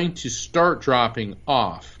 is going to start dropping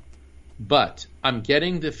off. But I'm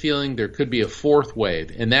getting the feeling there could be a fourth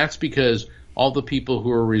wave, and that's because all the people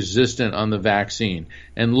who are resistant on the vaccine.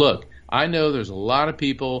 And look, I know there's a lot of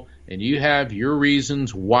people, and you have your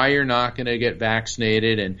reasons why you're not going to get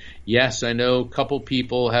vaccinated. And yes, I know a couple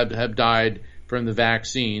people have died from the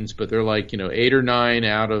vaccines, but they're like, 8 or 9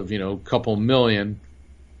 out of, a couple million.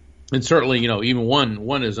 And certainly, even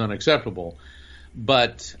one is unacceptable.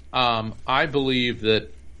 But I believe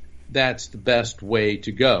that that's the best way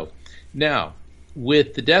to go. Now,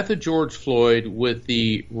 with the death of George Floyd, with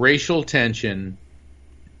the racial tension,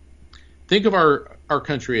 think of our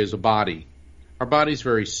country as a body. our body's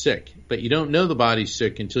very sick, but you don't know the body's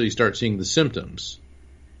sick until you start seeing the symptoms.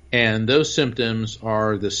 And those symptoms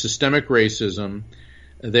are the systemic racism.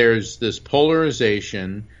 There's this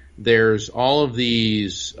polarization. There's all of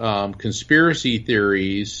these conspiracy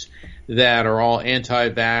theories that are all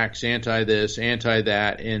anti-vax, anti-this,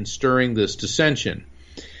 anti-that, and stirring this dissension.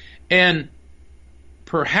 And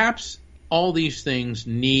perhaps all these things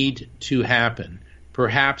need to happen.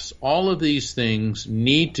 Perhaps all of these things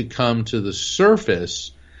need to come to the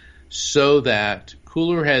surface so that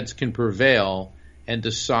cooler heads can prevail and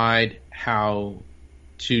decide how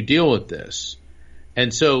to deal with this.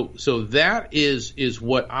 And so that is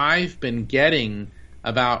what I've been getting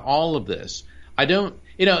about all of this. I don't,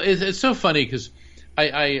 it's so funny because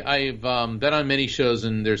I've been on many shows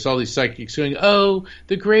and there's all these psychics going, oh,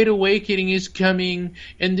 the Great Awakening is coming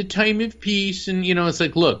and the time of peace. And, it's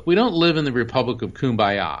like, look, we don't live in the Republic of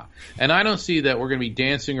Kumbaya. And I don't see that we're going to be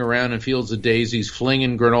dancing around in fields of daisies,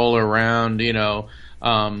 flinging granola around,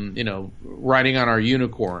 riding on our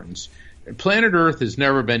unicorns. Planet Earth has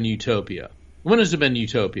never been utopia. When has it been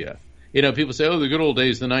utopia? People say, oh, the good old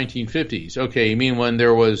days, the 1950s. Okay, you mean when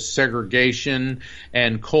there was segregation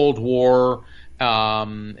and Cold War,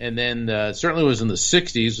 and then certainly was in the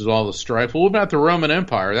 60s with all the strife. Well, what about the Roman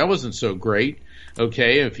Empire? That wasn't so great.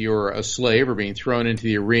 Okay, if you were a slave or being thrown into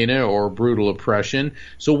the arena or brutal oppression.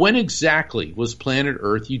 So when exactly was planet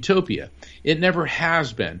Earth utopia? It never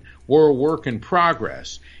has been. We're a work in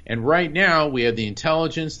progress. And right now we have the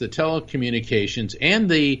intelligence, the telecommunications, and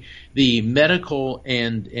the medical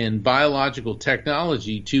and biological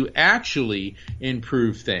technology to actually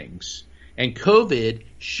improve things. And COVID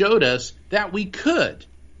showed us that we could.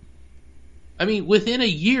 I mean, within a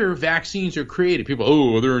year, vaccines are created. People,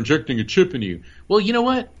 oh, they're injecting a chip in you. Well, you know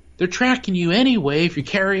what? They're tracking you anyway if you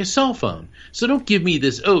carry a cell phone. So don't give me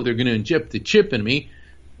this, oh, they're going to inject the chip in me.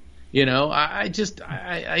 I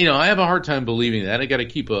have a hard time believing that. I got to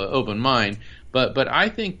keep an open mind. But I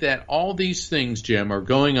think that all these things, Jim, are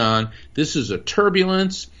going on. This is a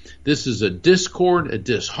turbulence. This is a discord, a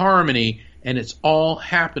disharmony, and it's all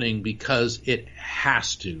happening because it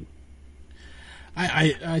has to.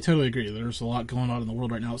 I totally agree. There's a lot going on in the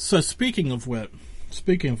world right now. So speaking of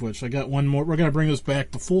which, I got one more. We're going to bring this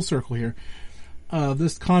back to full circle here.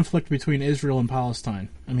 This conflict between Israel and Palestine.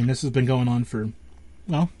 I mean, this has been going on for,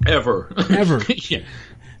 well, ever. Yeah.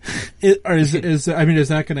 Is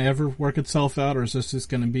that going to ever work itself out, or is this just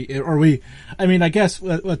going to be? Or we? I mean, I guess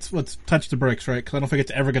let's touch the brakes, right? Because I don't think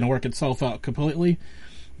it's ever going to work itself out completely.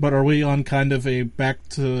 But are we on kind of a back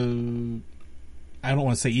to? I don't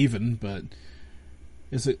want to say even, but.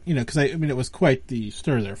 Is it, because it was quite the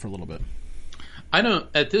stir there for a little bit.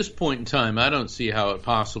 At this point in time, I don't see how it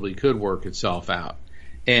possibly could work itself out.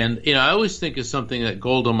 And, I always think of something that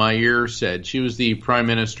Golda Meir said. She was the prime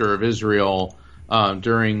minister of Israel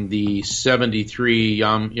during the 73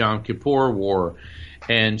 Yom Kippur War.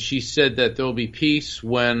 And she said that there will be peace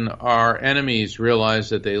when our enemies realize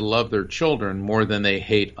that they love their children more than they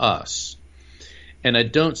hate us. And I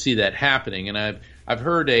don't see that happening. And I've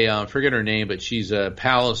heard I forget her name, but she's a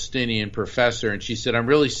Palestinian professor, and she said, I'm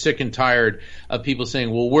really sick and tired of people saying,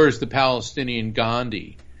 well, where's the Palestinian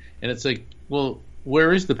Gandhi? And it's like, well,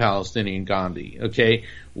 where is the Palestinian Gandhi? Okay,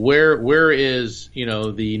 where is,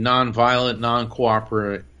 the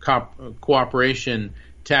nonviolent, cooperation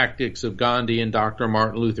tactics of Gandhi and Dr.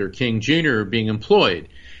 Martin Luther King Jr. being employed?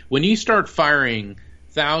 When you start firing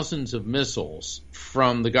thousands of missiles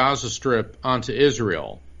from the Gaza Strip onto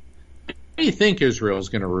Israel, how do you think Israel is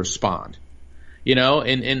going to respond?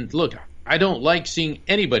 And look, I don't like seeing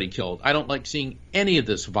anybody killed. I don't like seeing any of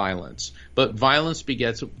this violence. But violence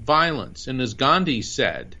begets violence. And as Gandhi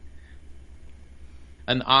said,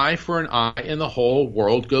 an eye for an eye and the whole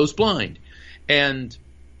world goes blind. And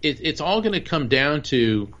it's all going to come down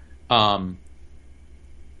to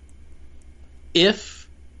if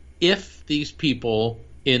these people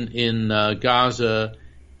in Gaza,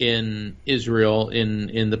 in Israel,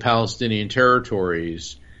 in the Palestinian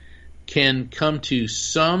territories, can come to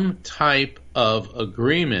some type of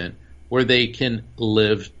agreement where they can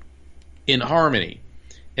live in harmony.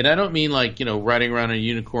 And I don't mean like, riding around a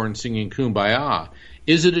unicorn singing Kumbaya.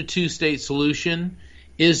 Is it a two-state solution?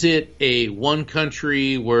 Is it a one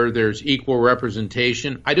country where there's equal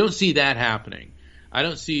representation? I don't see that happening. I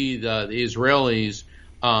don't see the Israelis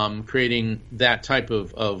creating that type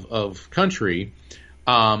of country.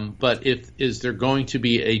 But is there going to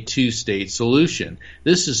be a two-state solution?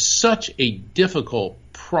 This is such a difficult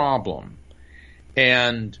problem.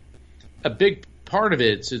 And a big part of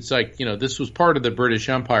it's like, this was part of the British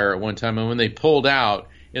Empire at one time. And when they pulled out,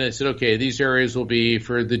 and they said, okay, these areas will be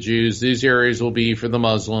for the Jews, these areas will be for the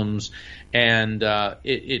Muslims, and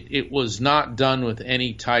it was not done with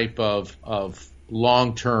any type of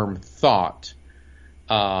long-term thought,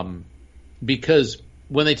 because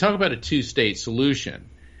when they talk about a two-state solution,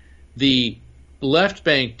 the left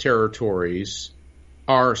bank territories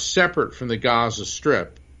are separate from the Gaza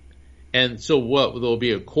Strip. And so what, there'll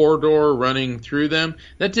be a corridor running through them?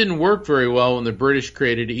 That didn't work very well when the British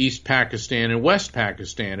created East Pakistan and West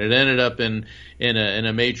Pakistan. It ended up in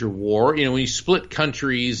a major war. You know, when you split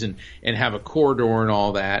countries and have a corridor and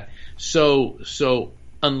all that. So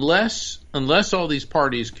unless all these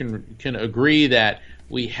parties can agree that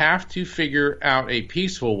we have to figure out a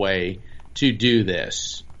peaceful way to do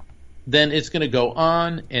this, then it's going to go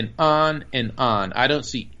on and on and on. I don't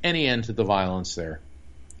see any end to the violence there.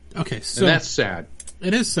 Okay, so... And that's sad.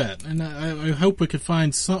 It is sad, and I hope we could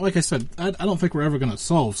find some... Like I said, I don't think we're ever going to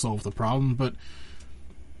solve the problem, but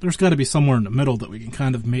there's got to be somewhere in the middle that we can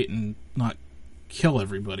kind of meet and not kill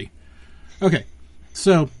everybody. Okay,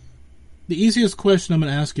 so the easiest question I'm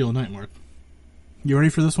going to ask you all night, Mark. You ready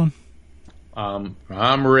for this one?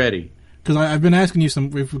 I'm ready. Because I've been asking you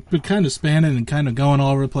we've been kind of spanning and kind of going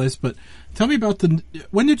all over the place, but tell me about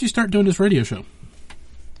when did you start doing this radio show?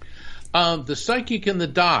 The Psychic and the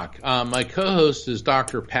Doc. My co-host is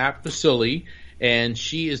Dr. Pat Basile, and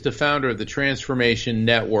she is the founder of the Transformation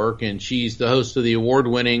Network, and she's the host of the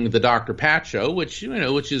award-winning The Dr. Pat Show, which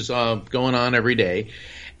is going on every day.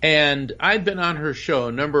 And I've been on her show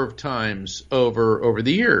a number of times over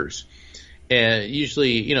the years.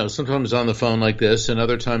 Usually, sometimes on the phone like this, and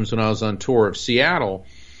other times when I was on tour of Seattle.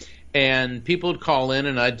 And people would call in,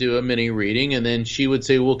 and I'd do a mini reading, and then she would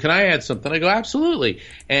say, "Well, can I add something?" I go, "Absolutely."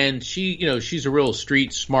 And she's a real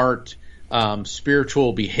street smart,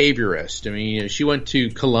 spiritual behaviorist. I mean, she went to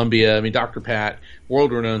Columbia. I mean, Dr. Pat,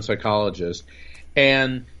 world-renowned psychologist.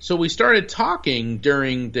 And so we started talking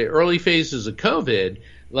during the early phases of COVID,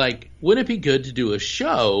 like, wouldn't it be good to do a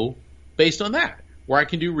show based on that, where I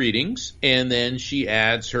can do readings, and then she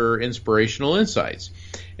adds her inspirational insights.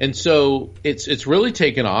 And so it's really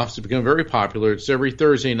taken off. It's become very popular. It's every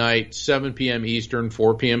Thursday night, 7 p.m. Eastern,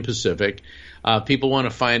 4 p.m. Pacific. People want to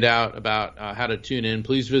find out about how to tune in.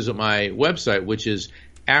 Please visit my website, which is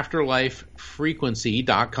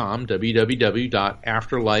afterlifefrequency.com,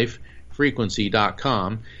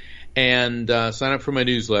 www.afterlifefrequency.com. And sign up for my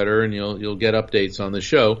newsletter, and you'll get updates on the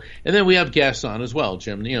show. And then we have guests on as well,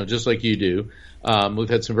 Jim, just like you do. We've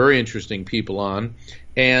had some very interesting people on.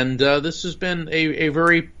 And this has been a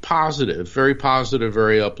very positive,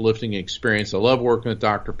 very uplifting experience. I love working with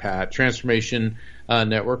Dr. Pat. Transformation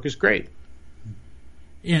Network is great.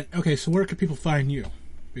 And okay, so where can people find you?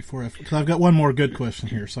 Because I've got one more good question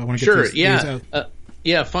here, so I want to get these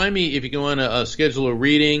out. Find me if you want to schedule a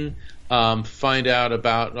reading. Find out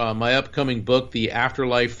about my upcoming book, The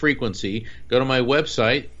Afterlife Frequency. Go to my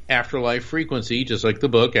website, Afterlife Frequency, just like the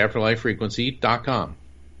book, afterlifefrequency.com.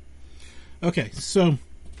 Okay, so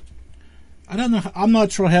I don't know. I'm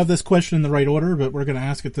not sure I have this question in the right order, but we're going to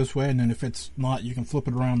ask it this way, and then if it's not, you can flip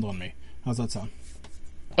it around on me. How's that sound?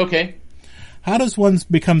 Okay. How does one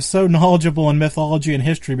become so knowledgeable in mythology and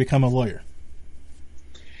history become a lawyer?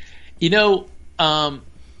 This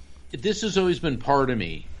has always been part of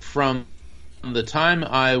me. From the time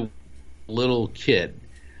I was a little kid,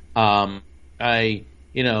 when I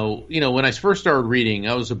first started reading,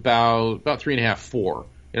 I was about 3.5, 4.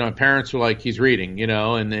 My parents were like, "He's reading,"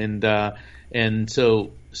 and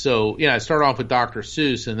so I started off with Dr.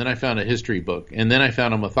 Seuss, and then I found a history book, and then I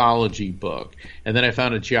found a mythology book, and then I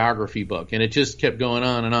found a geography book, and it just kept going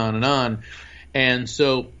on and on and on. And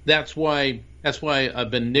so that's why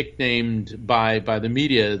I've been nicknamed by the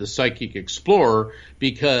media the Psychic Explorer,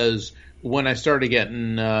 because when I started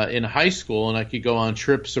getting in high school and I could go on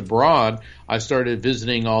trips abroad, I started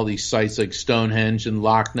visiting all these sites like Stonehenge and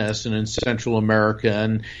Loch Ness and in Central America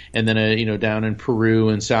and then down in Peru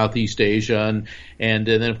and Southeast Asia and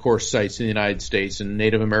then of course sites in the United States and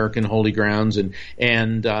Native American holy grounds and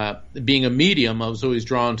being a medium, I was always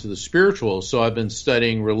drawn to the spiritual. So I've been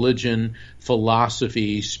studying religion,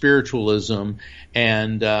 philosophy, spiritualism,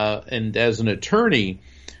 and as an attorney,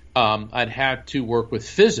 I'd had to work with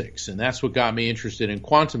physics, and that's what got me interested in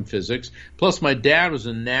quantum physics. Plus, my dad was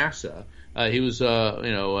in NASA. He was, an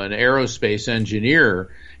aerospace engineer,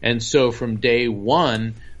 and so from day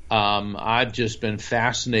one, I've just been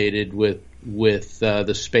fascinated with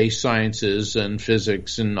the space sciences and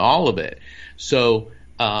physics and all of it. So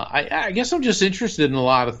I guess I'm just interested in a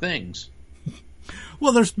lot of things.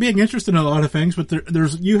 Well, there's being interested in a lot of things, but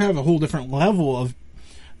you have a whole different level of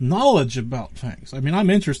knowledge about things. I mean, I'm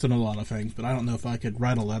interested in a lot of things, but I don't know if I could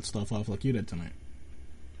rattle that stuff off like you did tonight.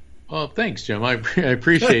 Well, thanks, Jim. I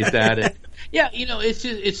appreciate that. Yeah,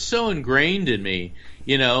 it's so ingrained in me,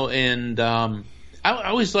 and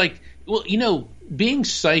I was like, well, being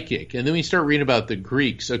psychic, and then we start reading about the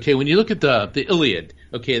Greeks. Okay, when you look at the Iliad,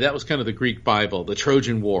 okay, that was kind of the Greek Bible, the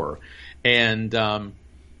Trojan War, and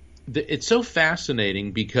it's so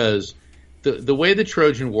fascinating because the way the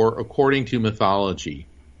Trojan War, according to mythology,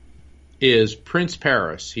 is Prince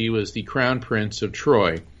Paris. He was the crown prince of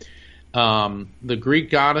Troy. The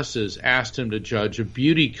Greek goddesses asked him to judge a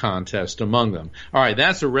beauty contest among them. All right,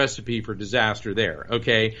 that's a recipe for disaster there,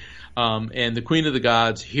 okay? And the queen of the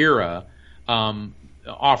gods, Hera,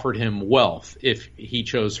 offered him wealth if he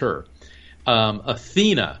chose her.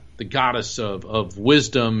 Athena, the goddess of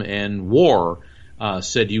wisdom and war,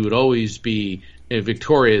 said you would always be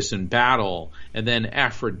victorious in battle. And then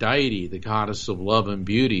Aphrodite, the goddess of love and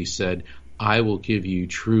beauty, said, I will give you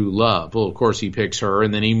true love. Well, of course, he picks her,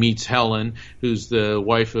 and then he meets Helen, who's the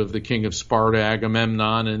wife of the king of Sparta,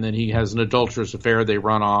 Agamemnon, and then he has an adulterous affair. They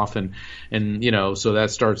run off, and so that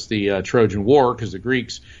starts the Trojan War, because the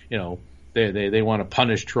Greeks, they want to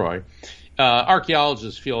punish Troy.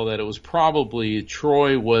 Archaeologists feel that it was probably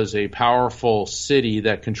Troy was a powerful city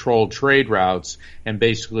that controlled trade routes, and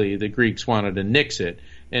basically the Greeks wanted to nix it.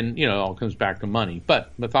 And, it all comes back to money.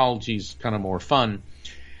 But mythology's kind of more fun.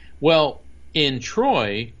 Well, in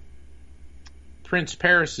Troy, Prince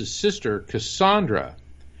Paris' sister, Cassandra,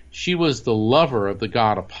 she was the lover of the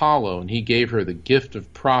god Apollo, and he gave her the gift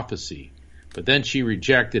of prophecy. But then she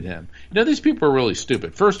rejected him. These people are really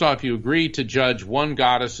stupid. First off, you agree to judge one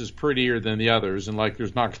goddess as prettier than the others, and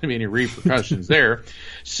there's not going to be any repercussions there.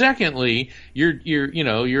 Secondly,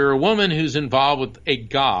 you're a woman who's involved with a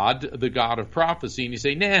god, the god of prophecy, and you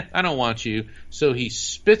say, nah, I don't want you. So he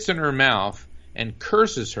spits in her mouth and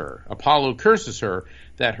curses her. Apollo curses her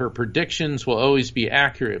that her predictions will always be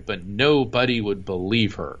accurate, but nobody would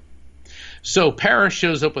believe her. So Paris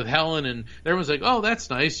shows up with Helen, and everyone's like, oh, that's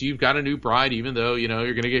nice. You've got a new bride, even though, you're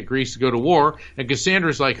going to get Greece to go to war. And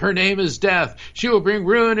Cassandra's like, her name is Death. She will bring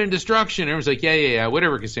ruin and destruction. And everyone's like, yeah,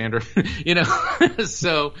 whatever, Cassandra.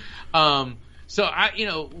 So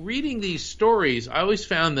I, reading these stories, I always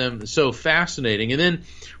found them so fascinating. And then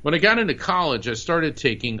when I got into college, I started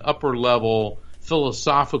taking upper level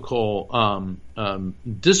philosophical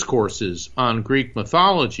discourses on Greek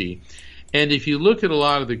mythology. And if you look at a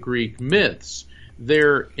lot of the Greek myths,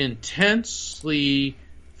 they're intensely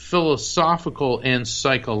philosophical and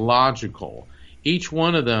psychological. Each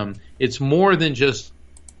one of them, it's more than just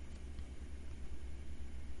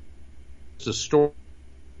a story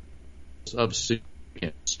of significance.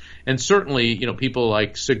 And certainly, people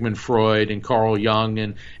like Sigmund Freud and Carl Jung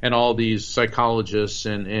and all these psychologists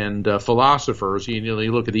and philosophers,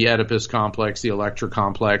 you look at the Oedipus complex, the Electra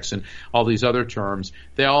complex, and all these other terms,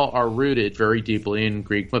 they all are rooted very deeply in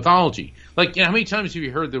Greek mythology. How many times have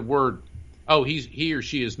you heard the word, oh, he or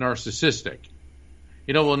she is narcissistic?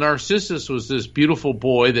 Narcissus was this beautiful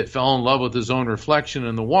boy that fell in love with his own reflection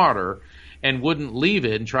in the water, and wouldn't leave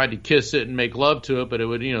it and tried to kiss it and make love to it, but it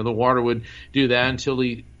would, the water would do that until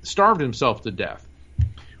he starved himself to death.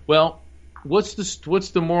 Well, what's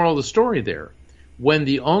the moral of the story there? When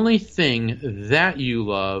the only thing that you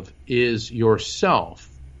love is yourself,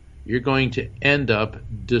 you're going to end up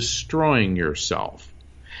destroying yourself.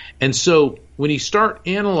 And so when you start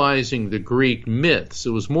analyzing the Greek myths,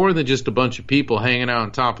 it was more than just a bunch of people hanging out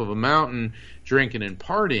on top of a mountain, drinking and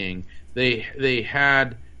partying. They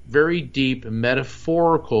had very deep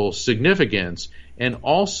metaphorical significance, and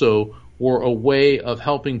also were a way of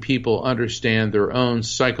helping people understand their own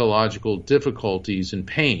psychological difficulties and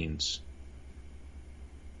pains.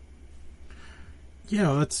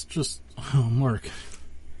 Yeah, that's just... Oh, Mark.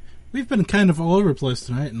 We've been kind of all over the place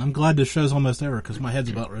tonight, and I'm glad this show's almost over, because my head's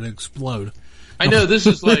about ready to explode. I know, this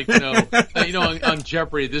is like, on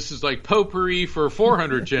Jeopardy, this is like potpourri for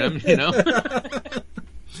 400, Jim,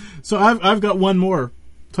 So I've got one more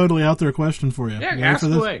totally out there question for you. Yeah, you ask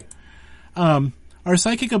away. Are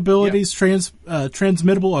psychic abilities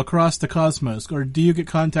transmittable across the cosmos, or do you get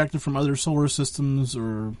contacted from other solar systems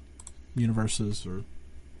or universes? Or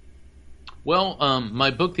Well,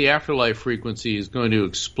 my book, The Afterlife Frequency, is going to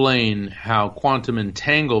explain how quantum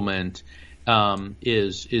entanglement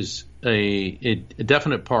is a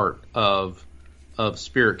definite part of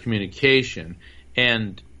spirit communication.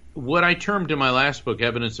 And what I termed in my last book,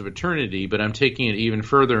 Evidence of Eternity, but I'm taking it even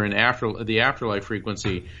further in the Afterlife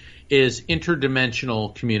Frequency, is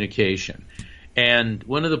interdimensional communication. And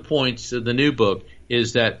one of the points of the new book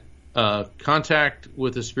is that contact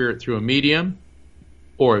with a spirit through a medium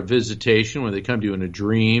or a visitation, where they come to you in a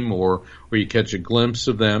dream, or where you catch a glimpse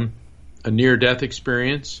of them, a near-death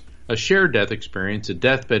experience, a shared death experience, a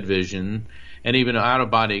deathbed vision, and even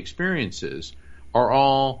out-of-body experiences are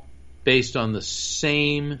all based on the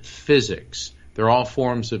same physics. They're all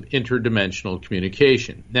forms of interdimensional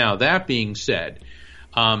communication. Now, that being said,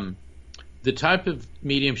 the type of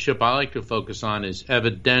mediumship I like to focus on is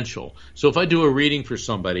evidential. So if I do a reading for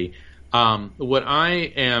somebody, what I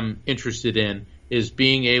am interested in is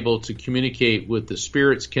being able to communicate with the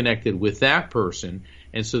spirits connected with that person,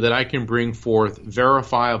 and so that I can bring forth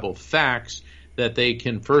verifiable facts that they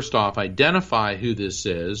can, first off, identify who this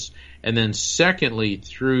is, and then secondly,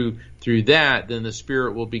 through that, then the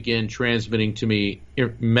spirit will begin transmitting to me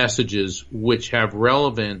messages which have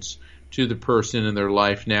relevance to the person in their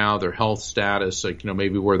life now, their health status, like,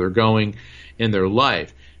 maybe where they're going in their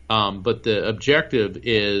life. But the objective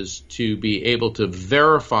is to be able to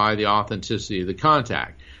verify the authenticity of the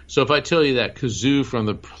contact. So if I tell you that Kazoo from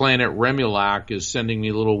the planet Remulac is sending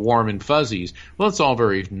me little warm and fuzzies, well, it's all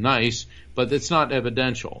very nice, but it's not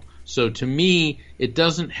evidential. So to me, it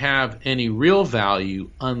doesn't have any real value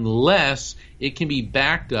unless it can be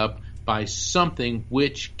backed up by something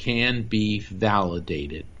which can be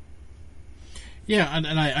validated. Yeah,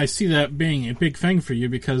 and I see that being a big thing for you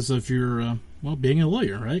because of your, being a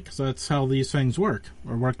lawyer, right? Because that's how these things work,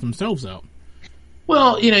 or work themselves out.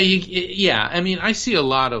 Well, I see a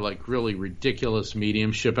lot of really ridiculous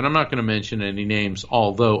mediumship, and I'm not going to mention any names,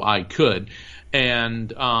 although I could,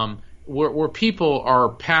 and where people are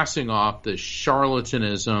passing off the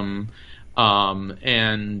charlatanism,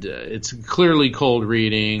 and it's clearly cold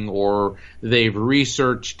reading, or they've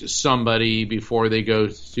researched somebody before they go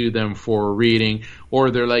to them for a reading, or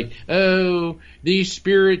they're like, oh, these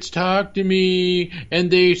spirits talk to me, and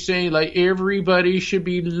they say everybody should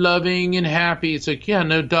be loving and happy. It's like, yeah,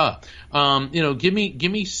 no, duh. Give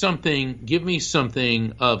me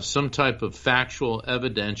something of some type of factual,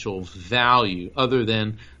 evidential value other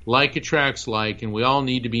than like attracts like, and we all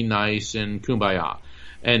need to be nice and kumbaya.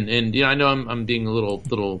 And I know I'm being a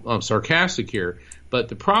little sarcastic here, but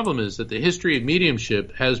the problem is that the history of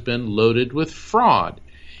mediumship has been loaded with fraud.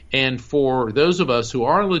 And for those of us who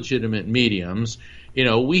are legitimate mediums,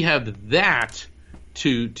 we have that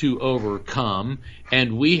to overcome,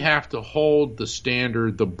 and we have to hold the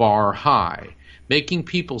standard, the bar high. Making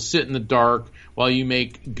people sit in the dark while you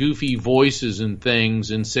make goofy voices and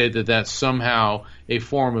things and say that that's somehow a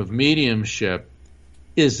form of mediumship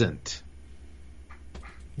isn't.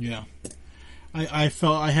 Yeah. I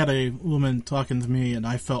felt, I had a woman talking to me, and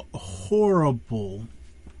I felt horrible.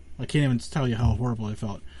 I can't even tell you how horrible I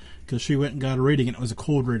felt, because she went and got a reading, and it was a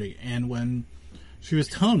cold reading, and when she was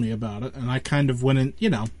telling me about it, and I kind of went in,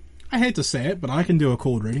 I hate to say it, but I can do a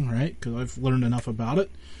cold reading, right, because I've learned enough about it,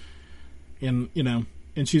 and,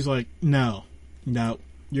 and she's like, no,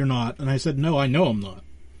 you're not, and I said, no, I know I'm not,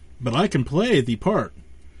 but I can play the part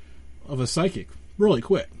of a psychic really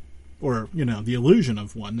quick. Or, the illusion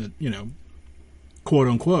of one that, quote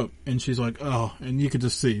unquote. And she's like, oh, and you could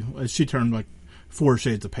just see, she turned 4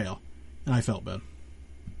 shades of pale. And I felt bad.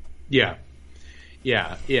 Yeah.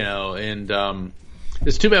 Yeah, and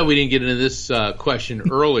it's too bad we didn't get into this question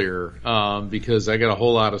earlier, because I got a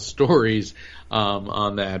whole lot of stories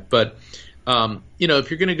on that. But, if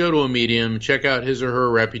you're going to go to a medium, check out his or her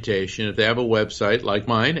reputation. If they have a website like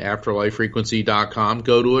mine, afterlifefrequency.com,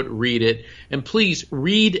 go to it, read it, and please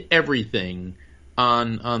read everything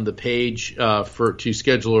on the page to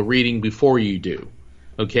schedule a reading before you do.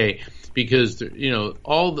 Okay, because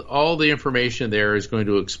all the information there is going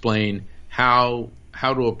to explain how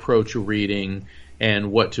to approach a reading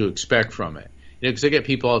and what to expect from it. Because I get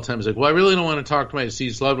people all the time, it's like, well, I really don't want to talk to my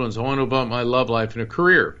deceased loved ones. I want to know about my love life and a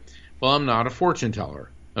career. Well, I'm not a fortune teller,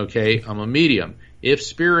 okay? I'm a medium. If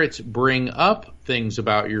spirits bring up things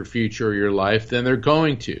about your future or your life, then they're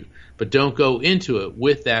going to. But don't go into it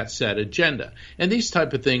with that set agenda. And these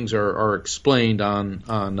type of things are explained on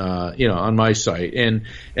my site. And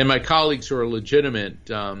my colleagues who are legitimate,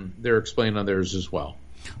 they're explained on theirs as well.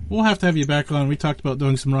 We'll have to have you back on. We talked about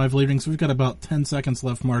doing some live readings. We've got about 10 seconds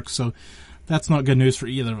left, Mark, so that's not good news for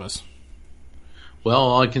either of us. Well,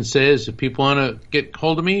 all I can say is if people want to get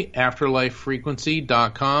hold of me,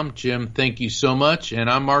 afterlifefrequency.com. Jim, thank you so much. And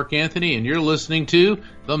I'm Mark Anthony, and you're listening to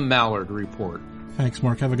The Malliard Report. Thanks,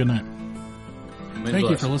 Mark. Have a good night.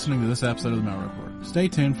 Thank you for listening to this episode of The Malliard Report. Stay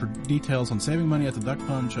tuned for details on saving money at the Duck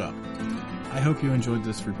Pond Shop. I hope you enjoyed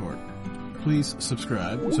this report. Please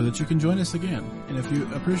subscribe so that you can join us again. And if you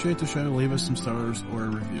appreciate the show, leave us some stars or a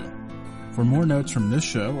review. For more notes from this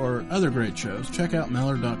show or other great shows, check out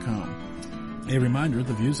Malliard.com. A reminder,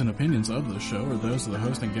 the views and opinions of this show are those of the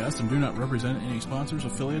host and guest and do not represent any sponsors,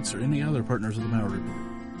 affiliates, or any other partners of the Malliard Report.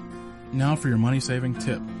 Now for your money-saving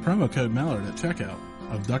tip. Promo code Malliard at checkout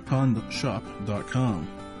of duckpondshop.com,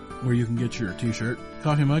 where you can get your t-shirt,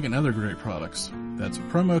 coffee mug, and other great products. That's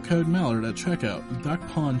promo code Malliard at checkout,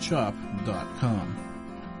 duckpondshop.com.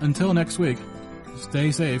 Until next week,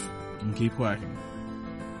 stay safe and keep whacking.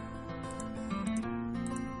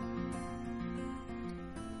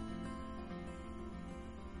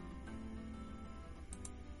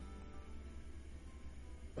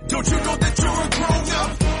 Don't you know that you're a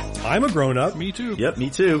grown-up? I'm a grown-up. Me too. Yep, me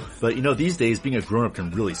too. But these days being a grown-up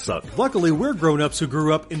can really suck. Luckily, we're grown-ups who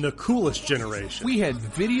grew up in the coolest generation. We had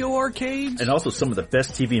video arcades. And also some of the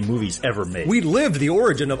best TV and movies ever made. We lived the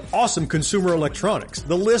origin of awesome consumer electronics.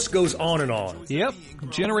 The list goes on and on. Yep,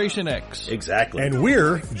 Generation X. Exactly. And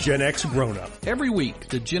we're Gen X grown-up. Every week,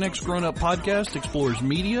 the Gen X Grown Up podcast explores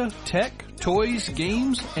media, tech, toys,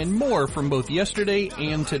 games, and more from both yesterday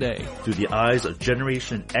and today. Through the eyes of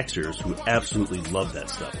Generation Xers who absolutely love that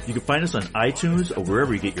stuff. You can find us on iTunes or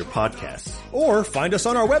wherever you get your podcasts. Or find us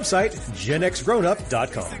on our website,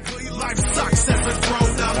 genxgrownup.com.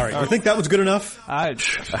 Alright, you think that was good enough? I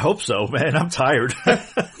hope so, man. I'm tired.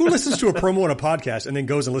 Who listens to a promo on a podcast and then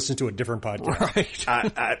goes and listens to a different podcast?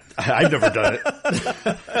 Right. I've never done it.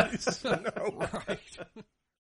 No. Right.